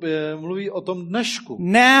písmo mluví o tom dnešku.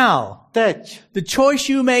 Now. Teď. The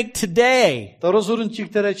choice you make today. To rozhodnutí,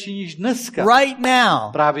 které činíš dneska. Right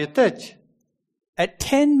now. Právě teď. At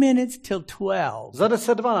 10 minutes till 12. Za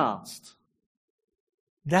 10:12.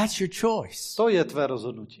 That's your choice. To je tvé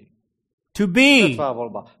rozhodnutí. To To je be tvá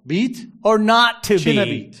volba. Být or not to či be.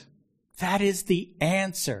 nebýt. That is the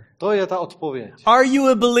answer. To je ta odpověď. Are you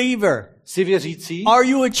a believer? Jsi věřící? Are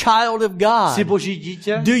you a child of Jsi God? Boží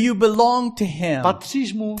dítě? Do you belong to Him?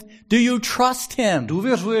 Patříš mu? Do you trust Him?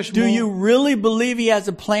 Důvěřuješ Do mu? you really believe He has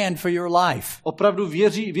a plan for your life? Opravdu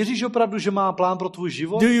věříš opravdu, že má plán pro tvůj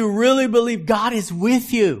život? Do you really believe God is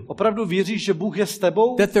with you? Opravdu věříš, že Bůh je s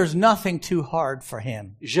tebou? That there's nothing too hard for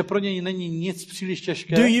Him? Že pro něj není nic příliš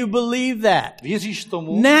těžké? Do you believe that? Věříš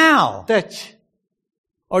tomu? Now. Teď.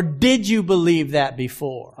 Or did you believe that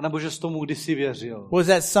before? A nebo že jsi tomu kdysi věřil? Was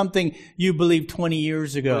that something you believed 20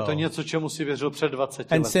 years Je ago? to něco, čemu jsi věřil před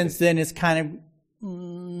 20 And lety. since then it's kind of,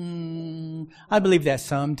 I believe that A od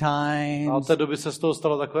sometimes. té doby se z toho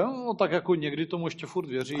stalo takové, no tak jako někdy tomu ještě furt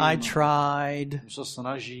věřím. I tried. Se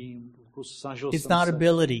snažím, snažil It's jsem not se.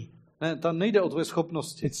 ability. Ne, tam nejde o tvoje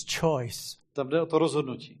schopnosti. It's choice. Tam jde o to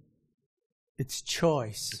rozhodnutí. It's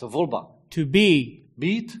choice. Je to volba. To be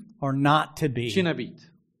Být or not to či be.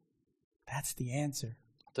 nebýt. That's the answer.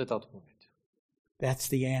 To je ta odpověď. That's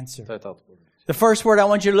the answer. To je ta odpověď. The first word I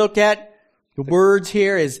want you to look at, the words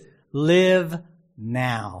here is live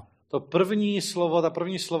now. To první slovo, ta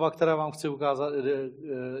první slova, která vám chci ukázat,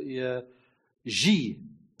 je žij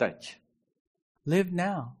teď. Live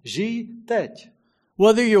now. Žij teď.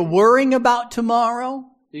 Whether you're worrying about tomorrow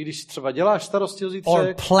I když třeba děláš starosti o or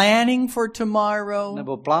zítřek, planning for tomorrow,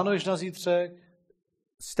 nebo plánuješ na zítřek,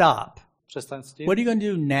 stop. přestaň s tím. What are you going to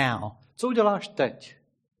do now? Co uděláš teď?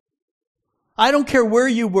 I don't care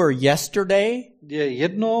where you were yesterday. Je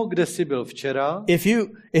jedno, kde jsi byl včera.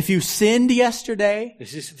 If you sinned yesterday,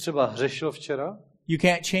 Jestli jsi třeba hřešil včera, you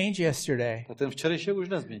can't change yesterday. tak ten včerejšek už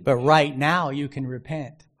nezmění. But right now you can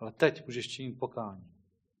repent. Ale teď můžeš činit pokání.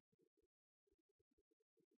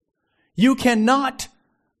 You cannot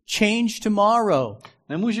change tomorrow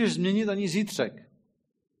Nemůžeš změnit ani zítřek,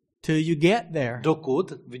 till you get there.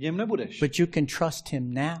 dokud v něm nebudeš. But you can trust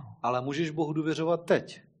Him now. Ale můžeš Bohu důvěřovat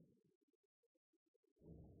teď.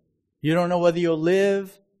 You don't know whether you'll live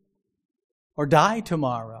or die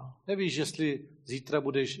tomorrow. Nevíš, jestli zítra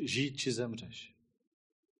budeš žít či zemřeš.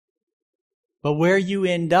 But where you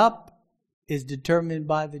end up is determined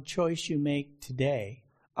by the choice you make today.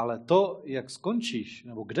 Ale to, jak skončíš,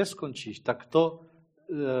 nebo kde skončíš, tak to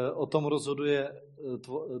o tom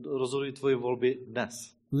rozhodují tvoje volby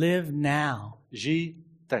dnes. Live now. Žij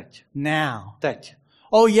teď. Now. Teď.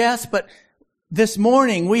 Oh yes, but this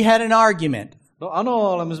morning we had an argument. No ano,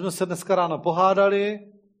 ale my jsme se dneska ráno pohádali,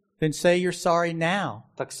 Then say you're sorry now.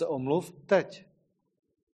 tak se omluv teď.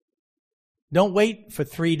 Don't wait for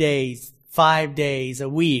 3 days, 5 days, a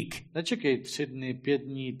week. Nečekej 3 dny, 5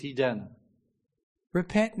 dní, týden.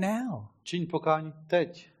 Repent now. Čiň pokání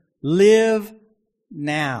teď. Live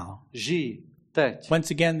now. Žij teď.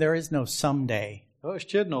 Once again, there is no someday. Jo,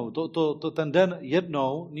 ještě jednou, ten den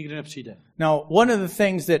jednou nikdy nepřijde. Now, one of the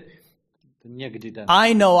things that Ten někdy den.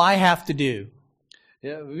 I know I have to do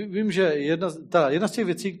Vím, že jedna z těch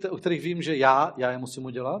věcí, o kterých vím, že já je musím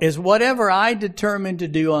udělat, is whatever I determine to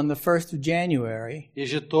do on the 1st of January, je,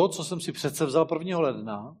 že to, co jsem si přece vzal 1.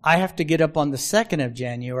 ledna, I have to get up on the 2nd of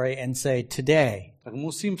January and say today. tak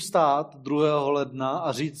musím vstát 2. ledna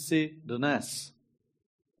a říct si dnes.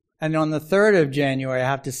 And on the 3rd of January, I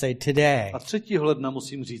have to say today. A 3. ledna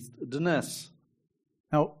musím říct dnes.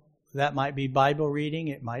 Now, that might be Bible reading,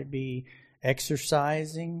 it might be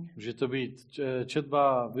exercising. Může to být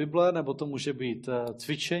četba Bible, nebo to může být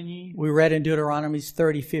cvičení. We read in Deuteronomy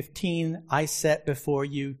 30:15, I set before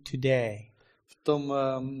you today. V tom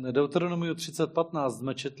Deuteronomiu 30:15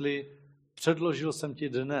 jsme četli, předložil jsem ti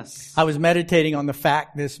dnes. I was meditating on the fact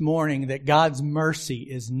this morning that God's mercy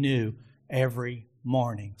is new every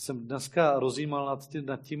morning. Jsem dneska rozjímal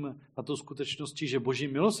nad tou skutečností, že Boží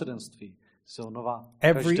milosrdenství jsou nová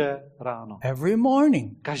každé ráno. Every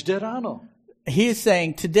morning. Každé ráno. he is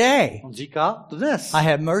saying, today, On říká, dnes I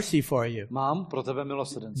have mercy for you. mám pro tebe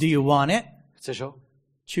milosrdenství. Do you want it? Chceš ho?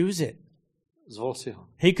 Choose it. Zvol si ho.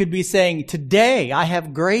 He could be saying, today, I have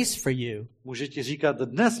grace for you. Může ti říkat,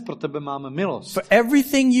 dnes pro tebe máme milost. For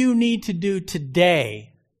everything you need to do today,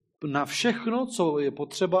 Na všechno, co je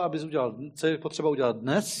potřeba, abys udělal, co je potřeba udělat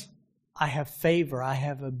dnes, I have favor, I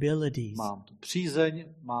have abilities. mám tu přízeň,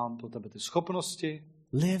 mám pro tebe ty schopnosti.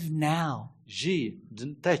 Live now. Žij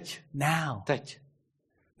teď. Now. Teď.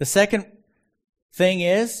 The second thing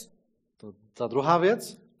is, Ta druhá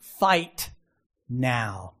věc, fight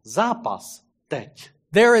now. zápas teď.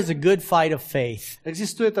 There is a good fight of faith.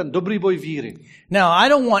 Existuje ten dobrý boj víry. Now, I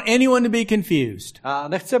don't want anyone to be confused. A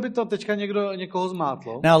nechci, aby to teďka někoho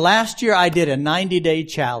zmátlo. Now, last year I did a 90-day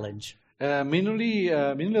challenge. Minulý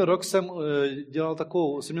rok jsem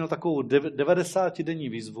měl takovou 90-denní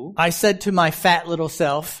výzvu. I said to my fat little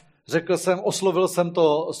self, Oslovil jsem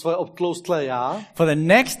to svoje obtloustlé já. for the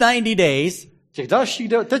next 90 days,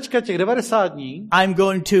 Teďka těch 90 dní I'm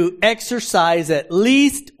going to exercise at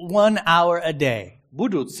least 1 hour a day.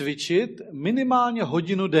 budu cvičit minimálně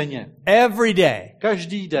hodinu denně. Every day.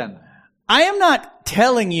 Každý den. I am not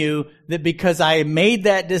telling you that because I made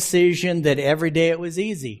that decision that every day it was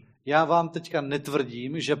easy. Já vám teďka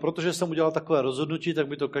netvrdím, že protože jsem udělal takové rozhodnutí, tak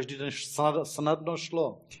by to každý den snadno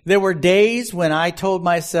šlo. There were days when I told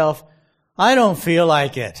myself, I don't feel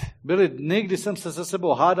like it. Byly dny, kdy jsem se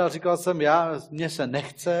sebou hádal, říkal jsem, mně se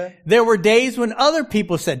nechce. There were days when other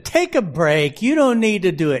people said, take a break, you don't need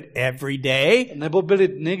to do it every day. Nebo byly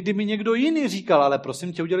dny, kdy mi někdo jiný říkal, ale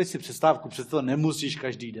prosím tě, udělej si přestávku, přece to nemusíš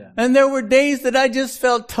každý den. And there were days that I just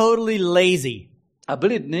felt totally lazy. A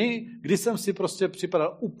byly dny, kdy jsem si prostě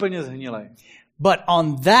připadal úplně zhnilej. But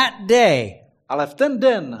on that day, Ale v ten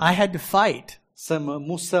den I had to fight. jsem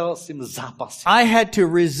musel s tím zápasit. I had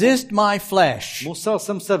to resist my flesh. Musel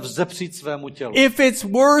jsem se vzepřít svému tělu. If it's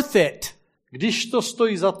worth it, Když to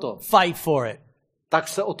stojí za to, fight for it. tak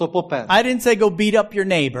se o to poper. I didn't say go beat up your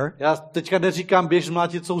neighbor. Já teďka neříkám běž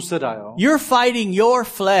mlátit souseda, jo? You're fighting your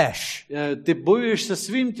flesh. Ty bojuješ se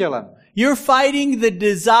svým tělem. You're fighting the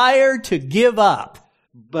desire to give up.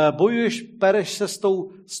 Pereš se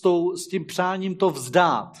s tím přáním to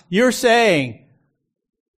vzdát. You're saying,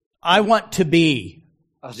 I want to be.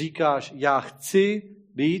 A říkáš, já chci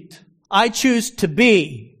být, I choose to be.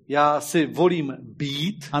 já si volím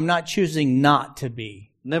být, I'm not choosing not to be.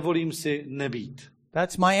 nevolím si nebýt.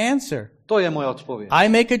 That's my answer. To je moje odpověď. I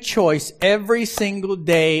make a choice every single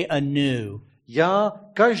day anew. Já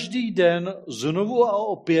každý den znovu a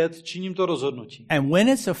opět činím to rozhodnutí. And when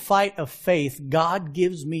it's a fight of faith, God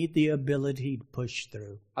gives me the ability to push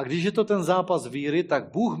through. A když je to ten zápas víry,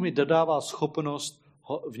 tak Bůh mi dodává schopnost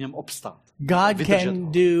v něm obstát. God Vydržet can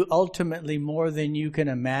ho. do ultimately more than you can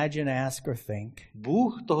imagine, ask, or think.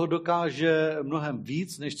 Bůh toho dokáže mnohem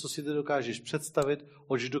víc, než co si ty dokážeš představit,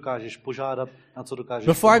 oč dokážeš požádat, na co dokážeš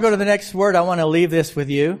Before I go to pomyslet. the next word, I want to leave this with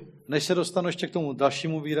you. Než se dostanu ještě k tomu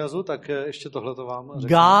dalšímu výrazu, tak ještě tohleto vám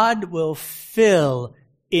řeknu. God will fill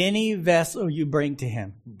any vessel you bring to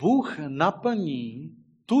him. Bůh naplní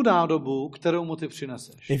tu nádobu, kterou mu ty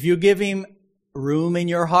přineseš. If you give him room in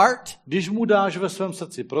your heart, Když mu dáš ve svém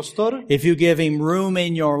srdci prostor, if you give him room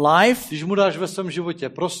in your life, když mu dáš ve svém životě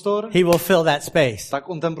prostor, he will fill that space. tak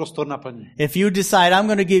on ten prostor naplní. If you decide I'm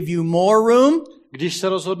going to give you more room, Když se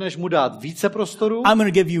rozhodneš mu dát více prostoru, I'm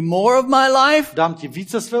going to give you more of my life, dám ti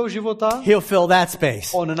více svého života, he'll fill that space.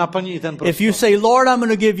 on naplní i ten prostor. If you say, Lord, I'm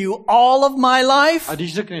going to give you all of my life A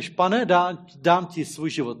když řekneš, pane, dám ti svůj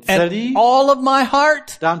život and celý, all of my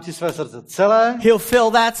heart, dám ti své srdce celé, he'll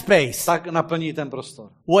fill that space. tak naplní ten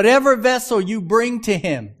prostor. Whatever vessel you bring to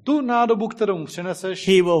him, Tu nádobu, kterou mu přineseš,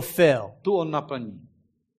 he will fill. tu on naplní.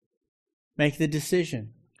 Make the decision.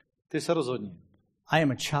 Ty se rozhodni. I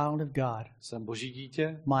am a child of God. Jsem Boží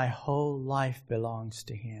dítě, My whole life belongs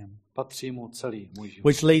to him. patří mu celý můj život.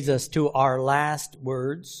 Which leads us to our last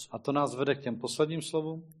words. A to nás vede k těm posledním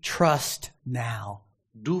slovům. Trust now.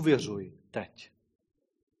 Důvěřuj teď.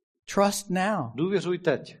 Trust now. Důvěřuj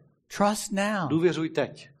teď. Trust now. Důvěřuj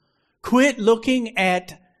teď. Quit looking at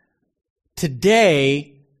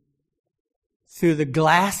today through the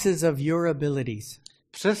glasses of your abilities.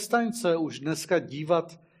 Přestaň se už dneska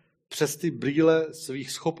dívat přes ty brýle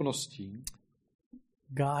svých schopností.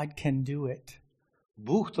 God can do it.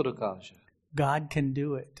 Bůh to dokáže. God can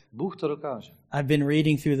do it. Bůh to dokáže. I've been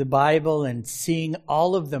reading through the Bible and seeing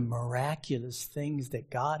all of the miraculous things that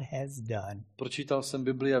God has done. Pročítal jsem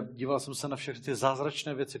Bibli a díval jsem se na všechny ty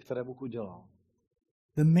zázračné věci, které Bůh udělal.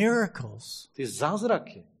 The miracles, Ty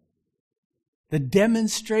zázraky, the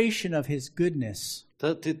demonstration of his goodness.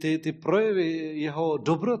 ty projevy jeho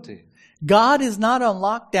dobroty. God is not on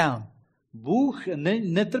lockdown. Bůh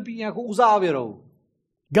netrpí nějakou uzávěrou.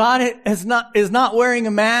 God is not wearing a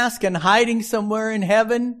mask and hiding somewhere in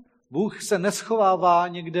heaven. Bůh se neschovává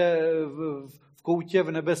někde v koutě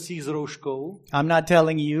v nebesích s rouškou. I'm not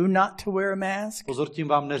telling you not to wear a mask. Pozor, tím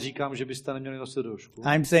vám neříkám, že byste neměli nosit roušku.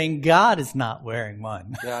 I'm saying God is not wearing one.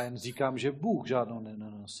 Já jen říkám, že Bůh žádnou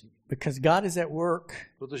nenosí. Because God is at work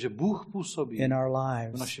Protože Bůh působí in our v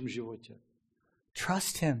lives. našem životě.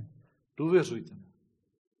 Trust Him. Důvěřujte mu.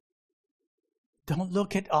 Don't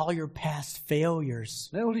look at all your past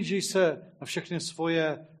failures. Neohlížej se na všechny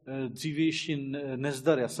svoje dřívější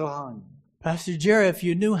nezdary a selhání. Pastor Jerry, if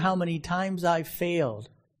you knew how many times I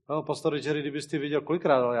failed. No, pastor Jerry, kdybyste viděl,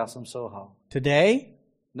 kolikrát ale já jsem selhal. Today?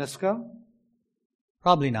 Dneska?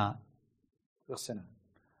 Probably not. Asi ne.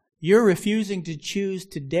 You're refusing to choose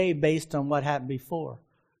today based on what happened before.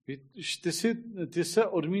 Ty se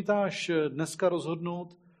odmítáš dneska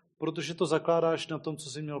rozhodnout, protože to zakládáš na tom, co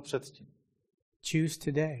jsi měl předtím. Choose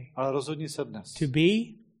today. Ale rozhodni se dnes. To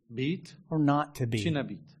be Být or not to be. či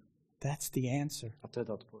nebýt. That's the answer. A to je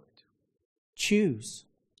ta odpověď. Choose.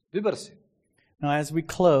 Vyber si. Now as we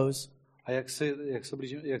close, A jak se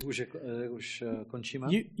blížíme, jak už končíme?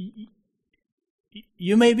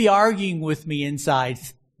 You may be arguing with me inside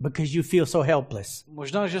because you feel so helpless.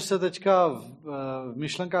 Možná, že se teďka v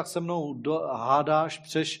myšlenkách se mnou hádáš,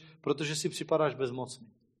 protože si připadáš bezmocný.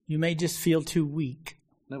 You may just feel too weak.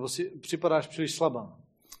 Nebo si připadáš příliš slabá.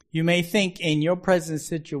 You may think in your present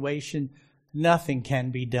situation nothing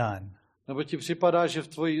can be done. Nebo ti připadá, že v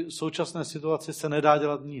tvojí současné situaci se nedá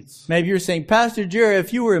dělat nic. Maybe you're saying, Pastor Jerry,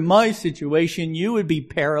 if you were in my situation, you would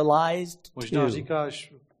be paralyzed Možná too.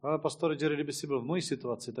 říkáš, ale pastor Jerry, kdyby si byl v mojí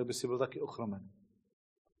situaci, tak by si byl taky ochromen.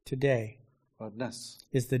 Today Ale dnes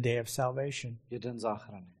is the day of salvation. je den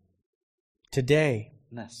záchrany. Today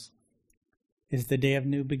Dnes is the day of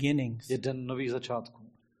new beginnings. je den nových začátků.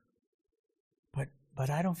 But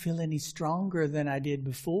I don't feel any stronger than I did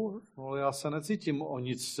before. No, já se necítím o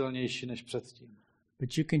nic silnější než předtím.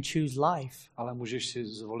 But you can choose life. Ale můžeš si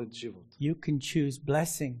zvolit život. You can choose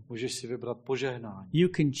blessing. Můžeš si vybrat požehnání. You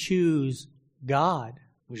can choose God.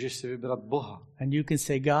 Můžeš si vybrat Boha. And you can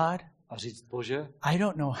say, God, A říct, Bože, I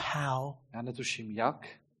don't know how, já netuším jak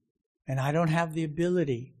and I don't have the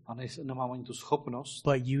ability, a nemám ani tu schopnost,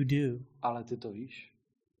 but you do. ale ty to víš.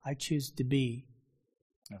 I choose to be.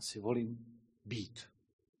 Já si volím být.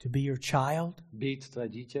 To be your child, Být tvé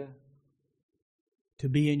dítě, to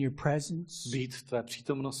be in your presence. být v tvé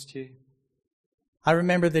přítomnosti. I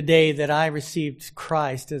remember the day that I received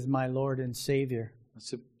Christ as my Lord and Savior. Já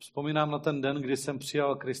si vzpomínám na ten den, kdy jsem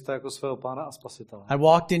přijal Krista jako svého pána a spasitele. I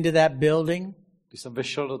walked into that building. Když jsem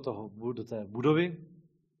vešel do té budovy,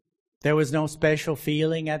 There was no special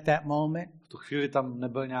feeling at that moment. v tu chvíli tam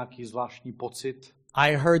nebyl nějaký zvláštní pocit.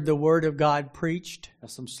 I heard the word of God preached, Já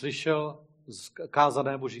jsem slyšel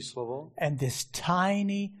kázané Boží slovo and this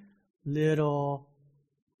tiny little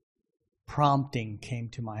prompting came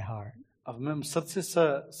to my heart. a v mém srdci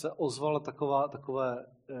se ozvalo takové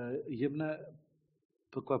jemné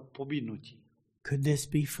takové pobídnutí. Could this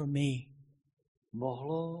be for me?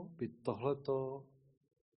 Mohlo by tohleto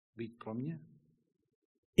být pro mě?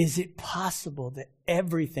 Is it possible that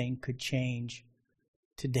everything could change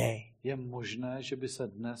today? Je možné, že by se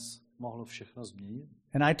dnes mohlo všechno změnit?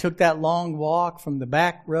 And I took that long walk from the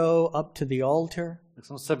back row up to the altar. Tak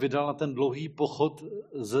jsem se vydal na ten dlouhý pochod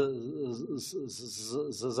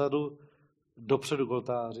ze zadu dopředu k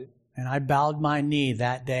oltáři. And I bowed my knee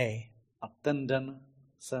that day. A ten den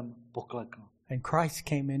jsem poklekl. And Christ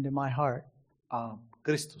came into my heart. A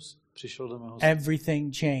Kristus přišel do mého srdce.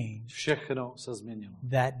 Everything changed Všechno se změnilo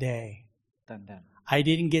that day. ten den. I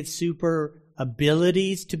didn't get super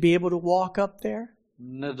abilities to be able to walk up there.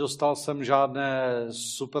 Nedostal jsem žádné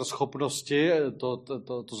super schopnosti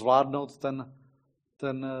to zvládnout ten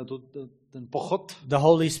pochod. The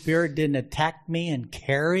Holy Spirit didn't attack me and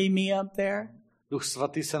carry me up there. Duch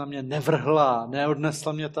svatý se na mě nevrhl a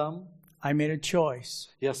neodnesl mě tam. I made a choice.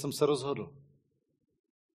 Já jsem se rozhodl.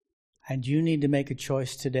 And you need to make a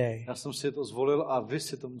choice today. Já jsem si to zvolil a vy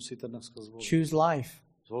si to musíte dneska zvolit. Choose life.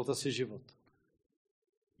 Zvolte si život.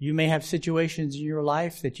 You may have situations in your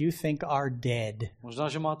life that you think are dead. Možná,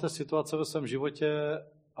 že máte situace ve svém životě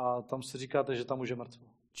a tam si říkáte, že tam už je mrtvo.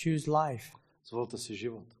 Choose life. Zvolte si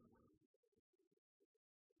život.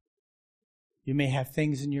 You may have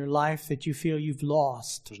things in your life that you feel you've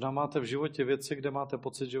lost. Možná máte v životě věci, kde máte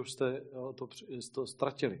pocit, že už jste to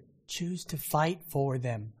ztratili. Choose to fight for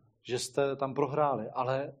them. Že jste tam prohráli,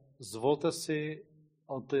 ale zvolte si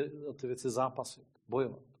o ty věci zápasit,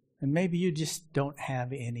 bojovat. And maybe you just don't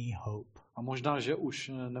have any hope. A možná, že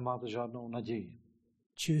už nemáte žádnou naději.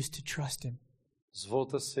 Choose to trust Him.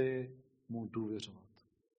 Zvolte si mu důvěřovat.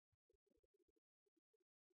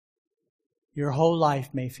 Your whole life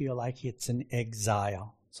may feel like it's an exile.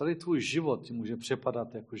 Celý tvůj život ti může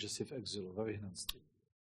připadat, jako že jsi v exilu, ve vyhnanství.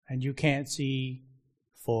 And you can't see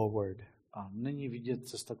forward. A není vidět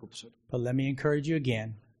cesta kupředu. But let me encourage you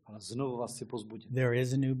again. Ale znovu vás chci pozbudit. There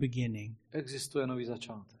is a new beginning. Existuje nový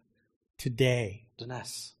začátek. Today.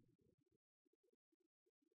 Dnes.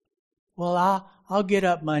 Well, I'll get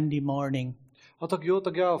up Monday morning. A tak jo,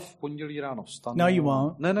 tak já v pondělí ráno vstanu. No, you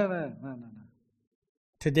won't. Ne.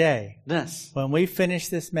 Today. Dnes. When we finish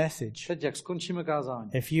this message, Teď, jak skončíme kázání.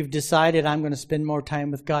 if you've decided I'm going to spend more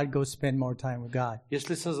time with God, go spend more time with God.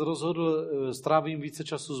 Jestli se rozhodl, strávím více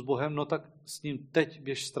času s Bohem, no tak s ním teď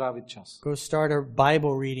běž strávit čas. Go start a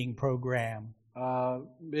Bible reading program. A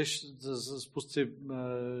běž spust si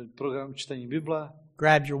program čtení Bible.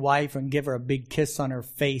 Grab your wife and give her a big kiss on her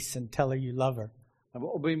face and tell her you love her.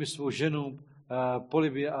 Nebo obejmi svou ženu,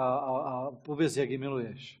 políbí a pověz, jak ji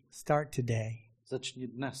miluješ. Start today. Začni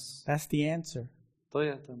dnes. That's the answer. To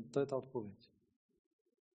je ta odpověď.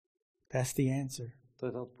 That's the answer. To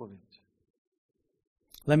je ta odpověď.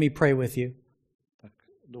 Let me pray with you. Tak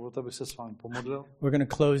dovolte, abych se s vámi pomodlil. We're going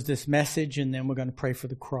to close this message and then we're going to pray for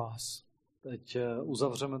the cross. Teď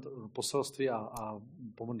uzavřeme poselství a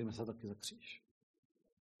pomodlíme se taky za kříž.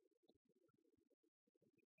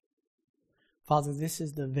 Father, this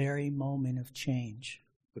is the very moment of change.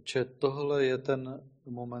 Protože tohle je ten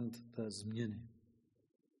moment té změny.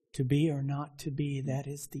 To be or not to be, that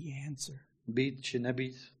is the answer. Být či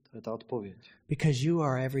nebýt, to je ta odpověď. Because you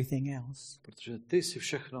are everything else. Protože ty jsi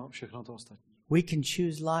všechno to ostatní. We can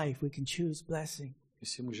choose life, we can choose blessing. My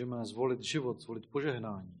si můžeme zvolit život, zvolit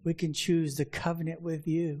požehnání. We can choose the covenant with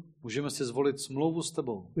you. Můžeme si zvolit smlouvu s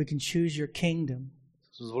tebou. We can choose your kingdom.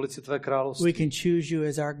 Zvolit si tvé království. We can choose you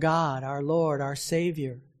as our God, our Lord, our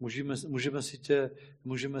Savior.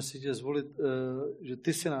 Můžeme si tě zvolit, že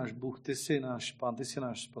ty jsi náš Bůh, ty jsi náš Pán, ty jsi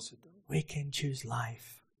náš Spasitel. We can choose life.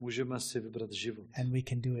 Můžeme si vybrat život. And we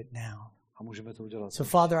can do it now. A můžeme to udělat. So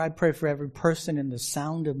Father, I pray for every person in the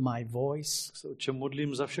sound of my voice. Se Otče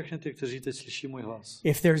modlím za všechny ty, kteří teď slyší můj hlas.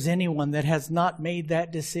 If there's anyone that has not made that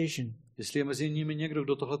decision Jestli je mezi nimi někdo,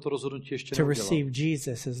 kdo tohleto rozhodnutí ještě to neudělal, receive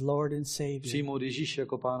Jesus as Lord and Savior, přijmout Ježíše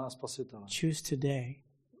jako Pána a Spasitele. choose today.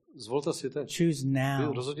 Zvolte si teď. Choose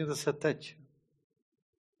now Rozhodněte se teď,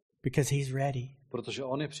 because He's ready. protože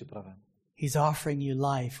on je připraven. He's offering you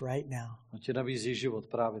life right now. On ti nabízí život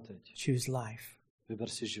právě teď. Choose life. Vyber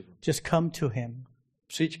si život. Just come to Him.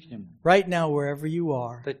 Přijď k němu. Right now, wherever you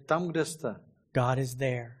are, Teď tam, kde jste, God is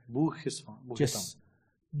there. Bůh je tam. Just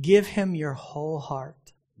give Him your whole heart.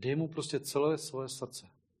 Dej mu prostě celé svoje srdce.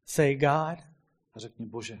 Say, God, A řekni,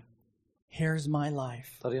 Bože, here's my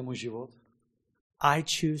life. tady je můj život. I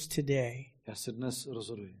choose today Já se dnes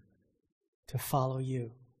rozhoduji to follow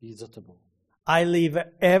you. jít za tebou. I leave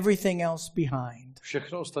everything else behind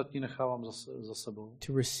Všechno ostatní nechávám za sebou,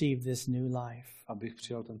 to receive this new life. abych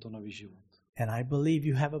přijal tento nový život. And I believe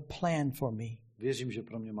you have a plan for me, Věřím, že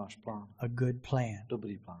pro mě máš plán. a good plan.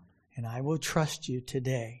 Dobrý plán. And I will trust you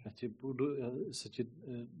today. Já se ti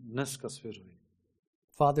dneska svěřuji.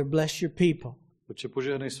 Father, bless your people Otče,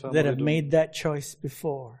 požehnej svému that have lidu, made that choice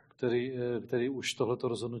before, který už tohleto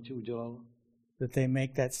rozhodnutí udělal, that they make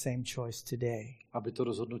that same choice today. aby to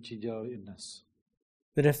rozhodnutí dělal i dnes.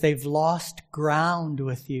 That if they've lost ground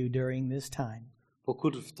with you during this time,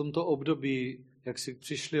 Pokud v tomto období, jak si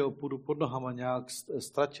přišli o půdu pod nohama, nějak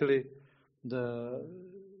ztratili,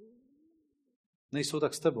 nejsou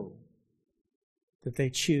tak s tebou, that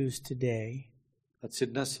they choose today ať si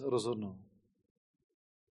dnes rozhodnou,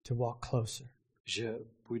 to walk closer. že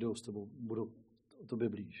půjdou s tebou, budou o tobě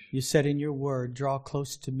blíž. You said in your word, draw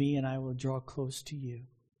close to me and I will draw close to you.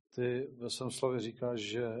 Ty ve svém slově říkáš,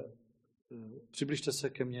 že přibližte se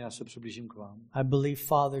ke mně, já se přiblížím k vám. I believe,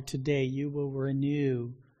 Father, today you will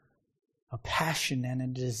renew a passion and a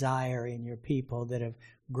desire in your people that have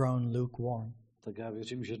grown lukewarm. Tak já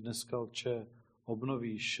věřím, že dneska, Otče,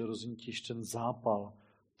 obnovíš, roznítíš ten zápal,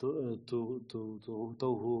 tu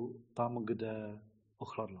touhu tam, kde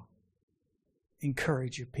ochladla.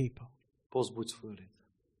 Encourage your people. Pozbuď svůj lid.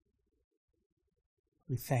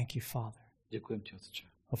 We thank you, Father. Děkujem ti, Otče.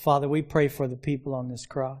 Well, Father, we pray for the people on this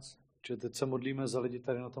cross. Že teď se modlíme za lidi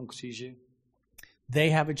tady na tom kříži. They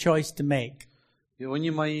have a choice to make. I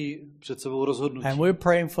oni mají před sebou rozhodnutí. And we're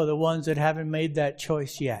praying for the ones that haven't made that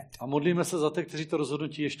choice yet. A modlíme se za ty, kteří to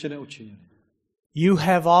rozhodnutí ještě neučinili. You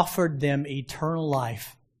have offered them eternal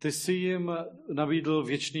life Ty jsi jim nabídl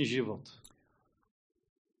věčný život,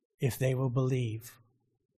 if they will believe.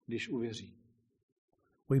 když uvěří.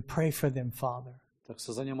 We pray for them, Father, Tak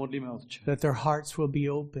se za ně modlíme, Otče. that their hearts will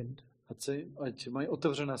be opened, Ať mají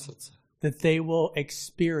otevřené srdce, that they will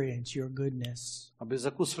experience your goodness, aby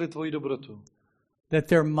zakusili tvoji dobrotu, that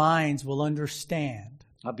their minds will understand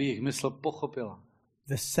aby jejich mysl pochopila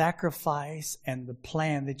the sacrifice and the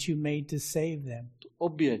plan that you made to save them. tu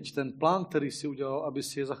oběť, ten plán, který si udělal, aby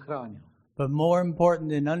si je zachránil. But more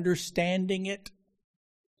important than understanding it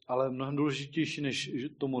Ale mnohem důležitější, než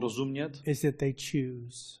tomu rozumět, is that they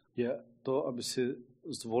choose. je to, aby si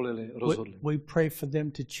zvolili, rozhodli. We pray for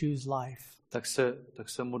them to choose life, Tak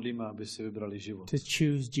se modlíme, aby si vybrali život, to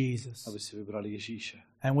choose Jesus. aby si vybrali Ježíše.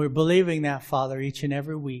 And we're believing that, Father, each and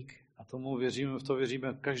every week, A tomu věříme, v to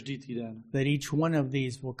věříme každý týden, that each one of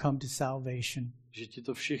these will come to salvation. že ti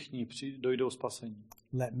to všichni dojdou spasení.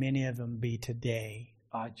 Let many of them be today.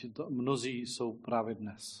 A ať to mnozí jsou právě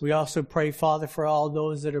dnes. We also pray, Father, for all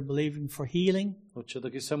those that are believing for healing, Otče,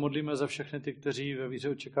 taky se modlíme za všechny ty, kteří ve víře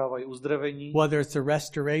očekávají uzdravení, whether it's a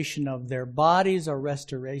restoration of their bodies or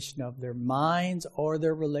restoration of their minds or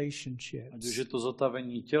their ať už relationships. je to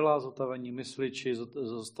zotavení těla, zotavení mysli, či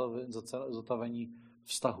zotavení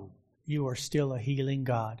vztahu. You are still a healing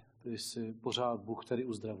God. Ty jsi pořád Bůh, který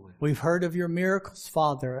uzdravuje. We've heard of your miracles,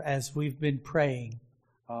 Father, as we've been praying.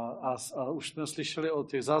 A už jsme slyšeli o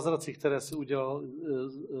těch zázracích, které jsi udělal,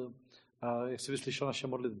 jak jsi vyslyšel naše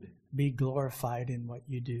modlitby. Be glorified in what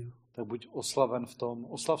you do. Tak buď oslaven v tom,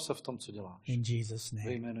 oslav se v tom, co děláš. In Jesus' Ve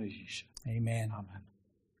name. jménu Ježíše. Amen. Amen.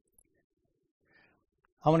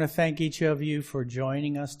 I want to thank each of you for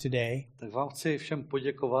joining us today. Tak vám chci všem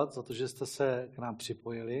poděkovat za to, že jste se k nám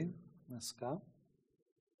připojili dneska.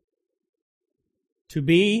 To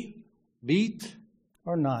be Být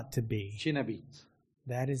or not to be? či nebýt.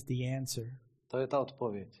 That is the answer. To je ta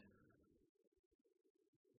odpověď.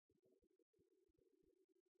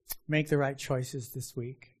 Make the right choices this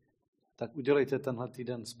week. Tak udělejte tenhle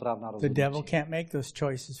týden správná The devil rozhodnutí. can't make those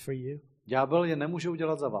choices for you. Ďábel je nemůže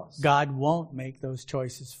udělat za vás. God won't make those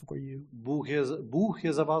choices for you. Bůh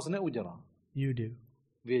je za vás neudělá. You do.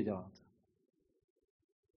 Vy je děláte.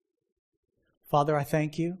 Father, I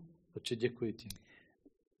thank you Otče, děkuji ti,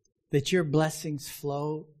 that your blessings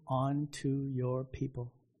flow on to your people.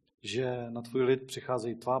 že na tvůj lid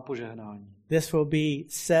přicházejí tvá požehnání. This will be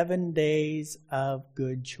 7 days of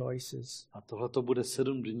good choices A tohle to bude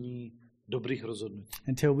 7 dní dobrých rozhodnutí.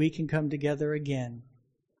 until we can come together again.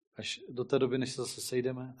 Až do té doby, než se zase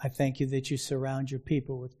sejdeme, I thank you that you surround your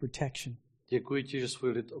people with protection, děkuji ti, že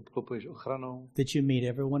svůj lid obklopuješ ochranou, that you meet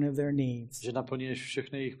every one of their needs. že naplňuješ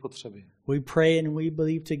všechny jejich potřeby. We pray and we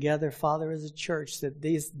believe together, Father, as a church, that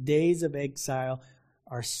these days of exile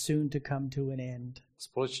are soon to come to an end.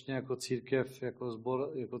 Společně jako církev, jako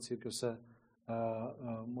sbor, jako církev se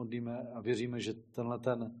modlíme a věříme, že tahle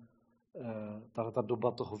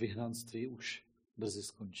doba toho vyhnanství už brzy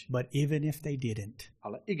skončí. But even if they didn't,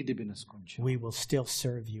 Ale i kdyby neskončil, we will still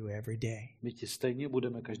serve you every day. my ti stejně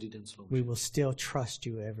budeme každý den We sloužit. will still trust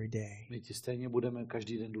you every day. My ti stejně budeme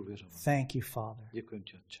každý den důvěřovat. Thank you, Father, Děkuji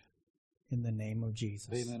ti, Otče. in the name of Ve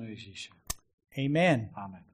Jesus. jménu Ježíše. Amen. Amen.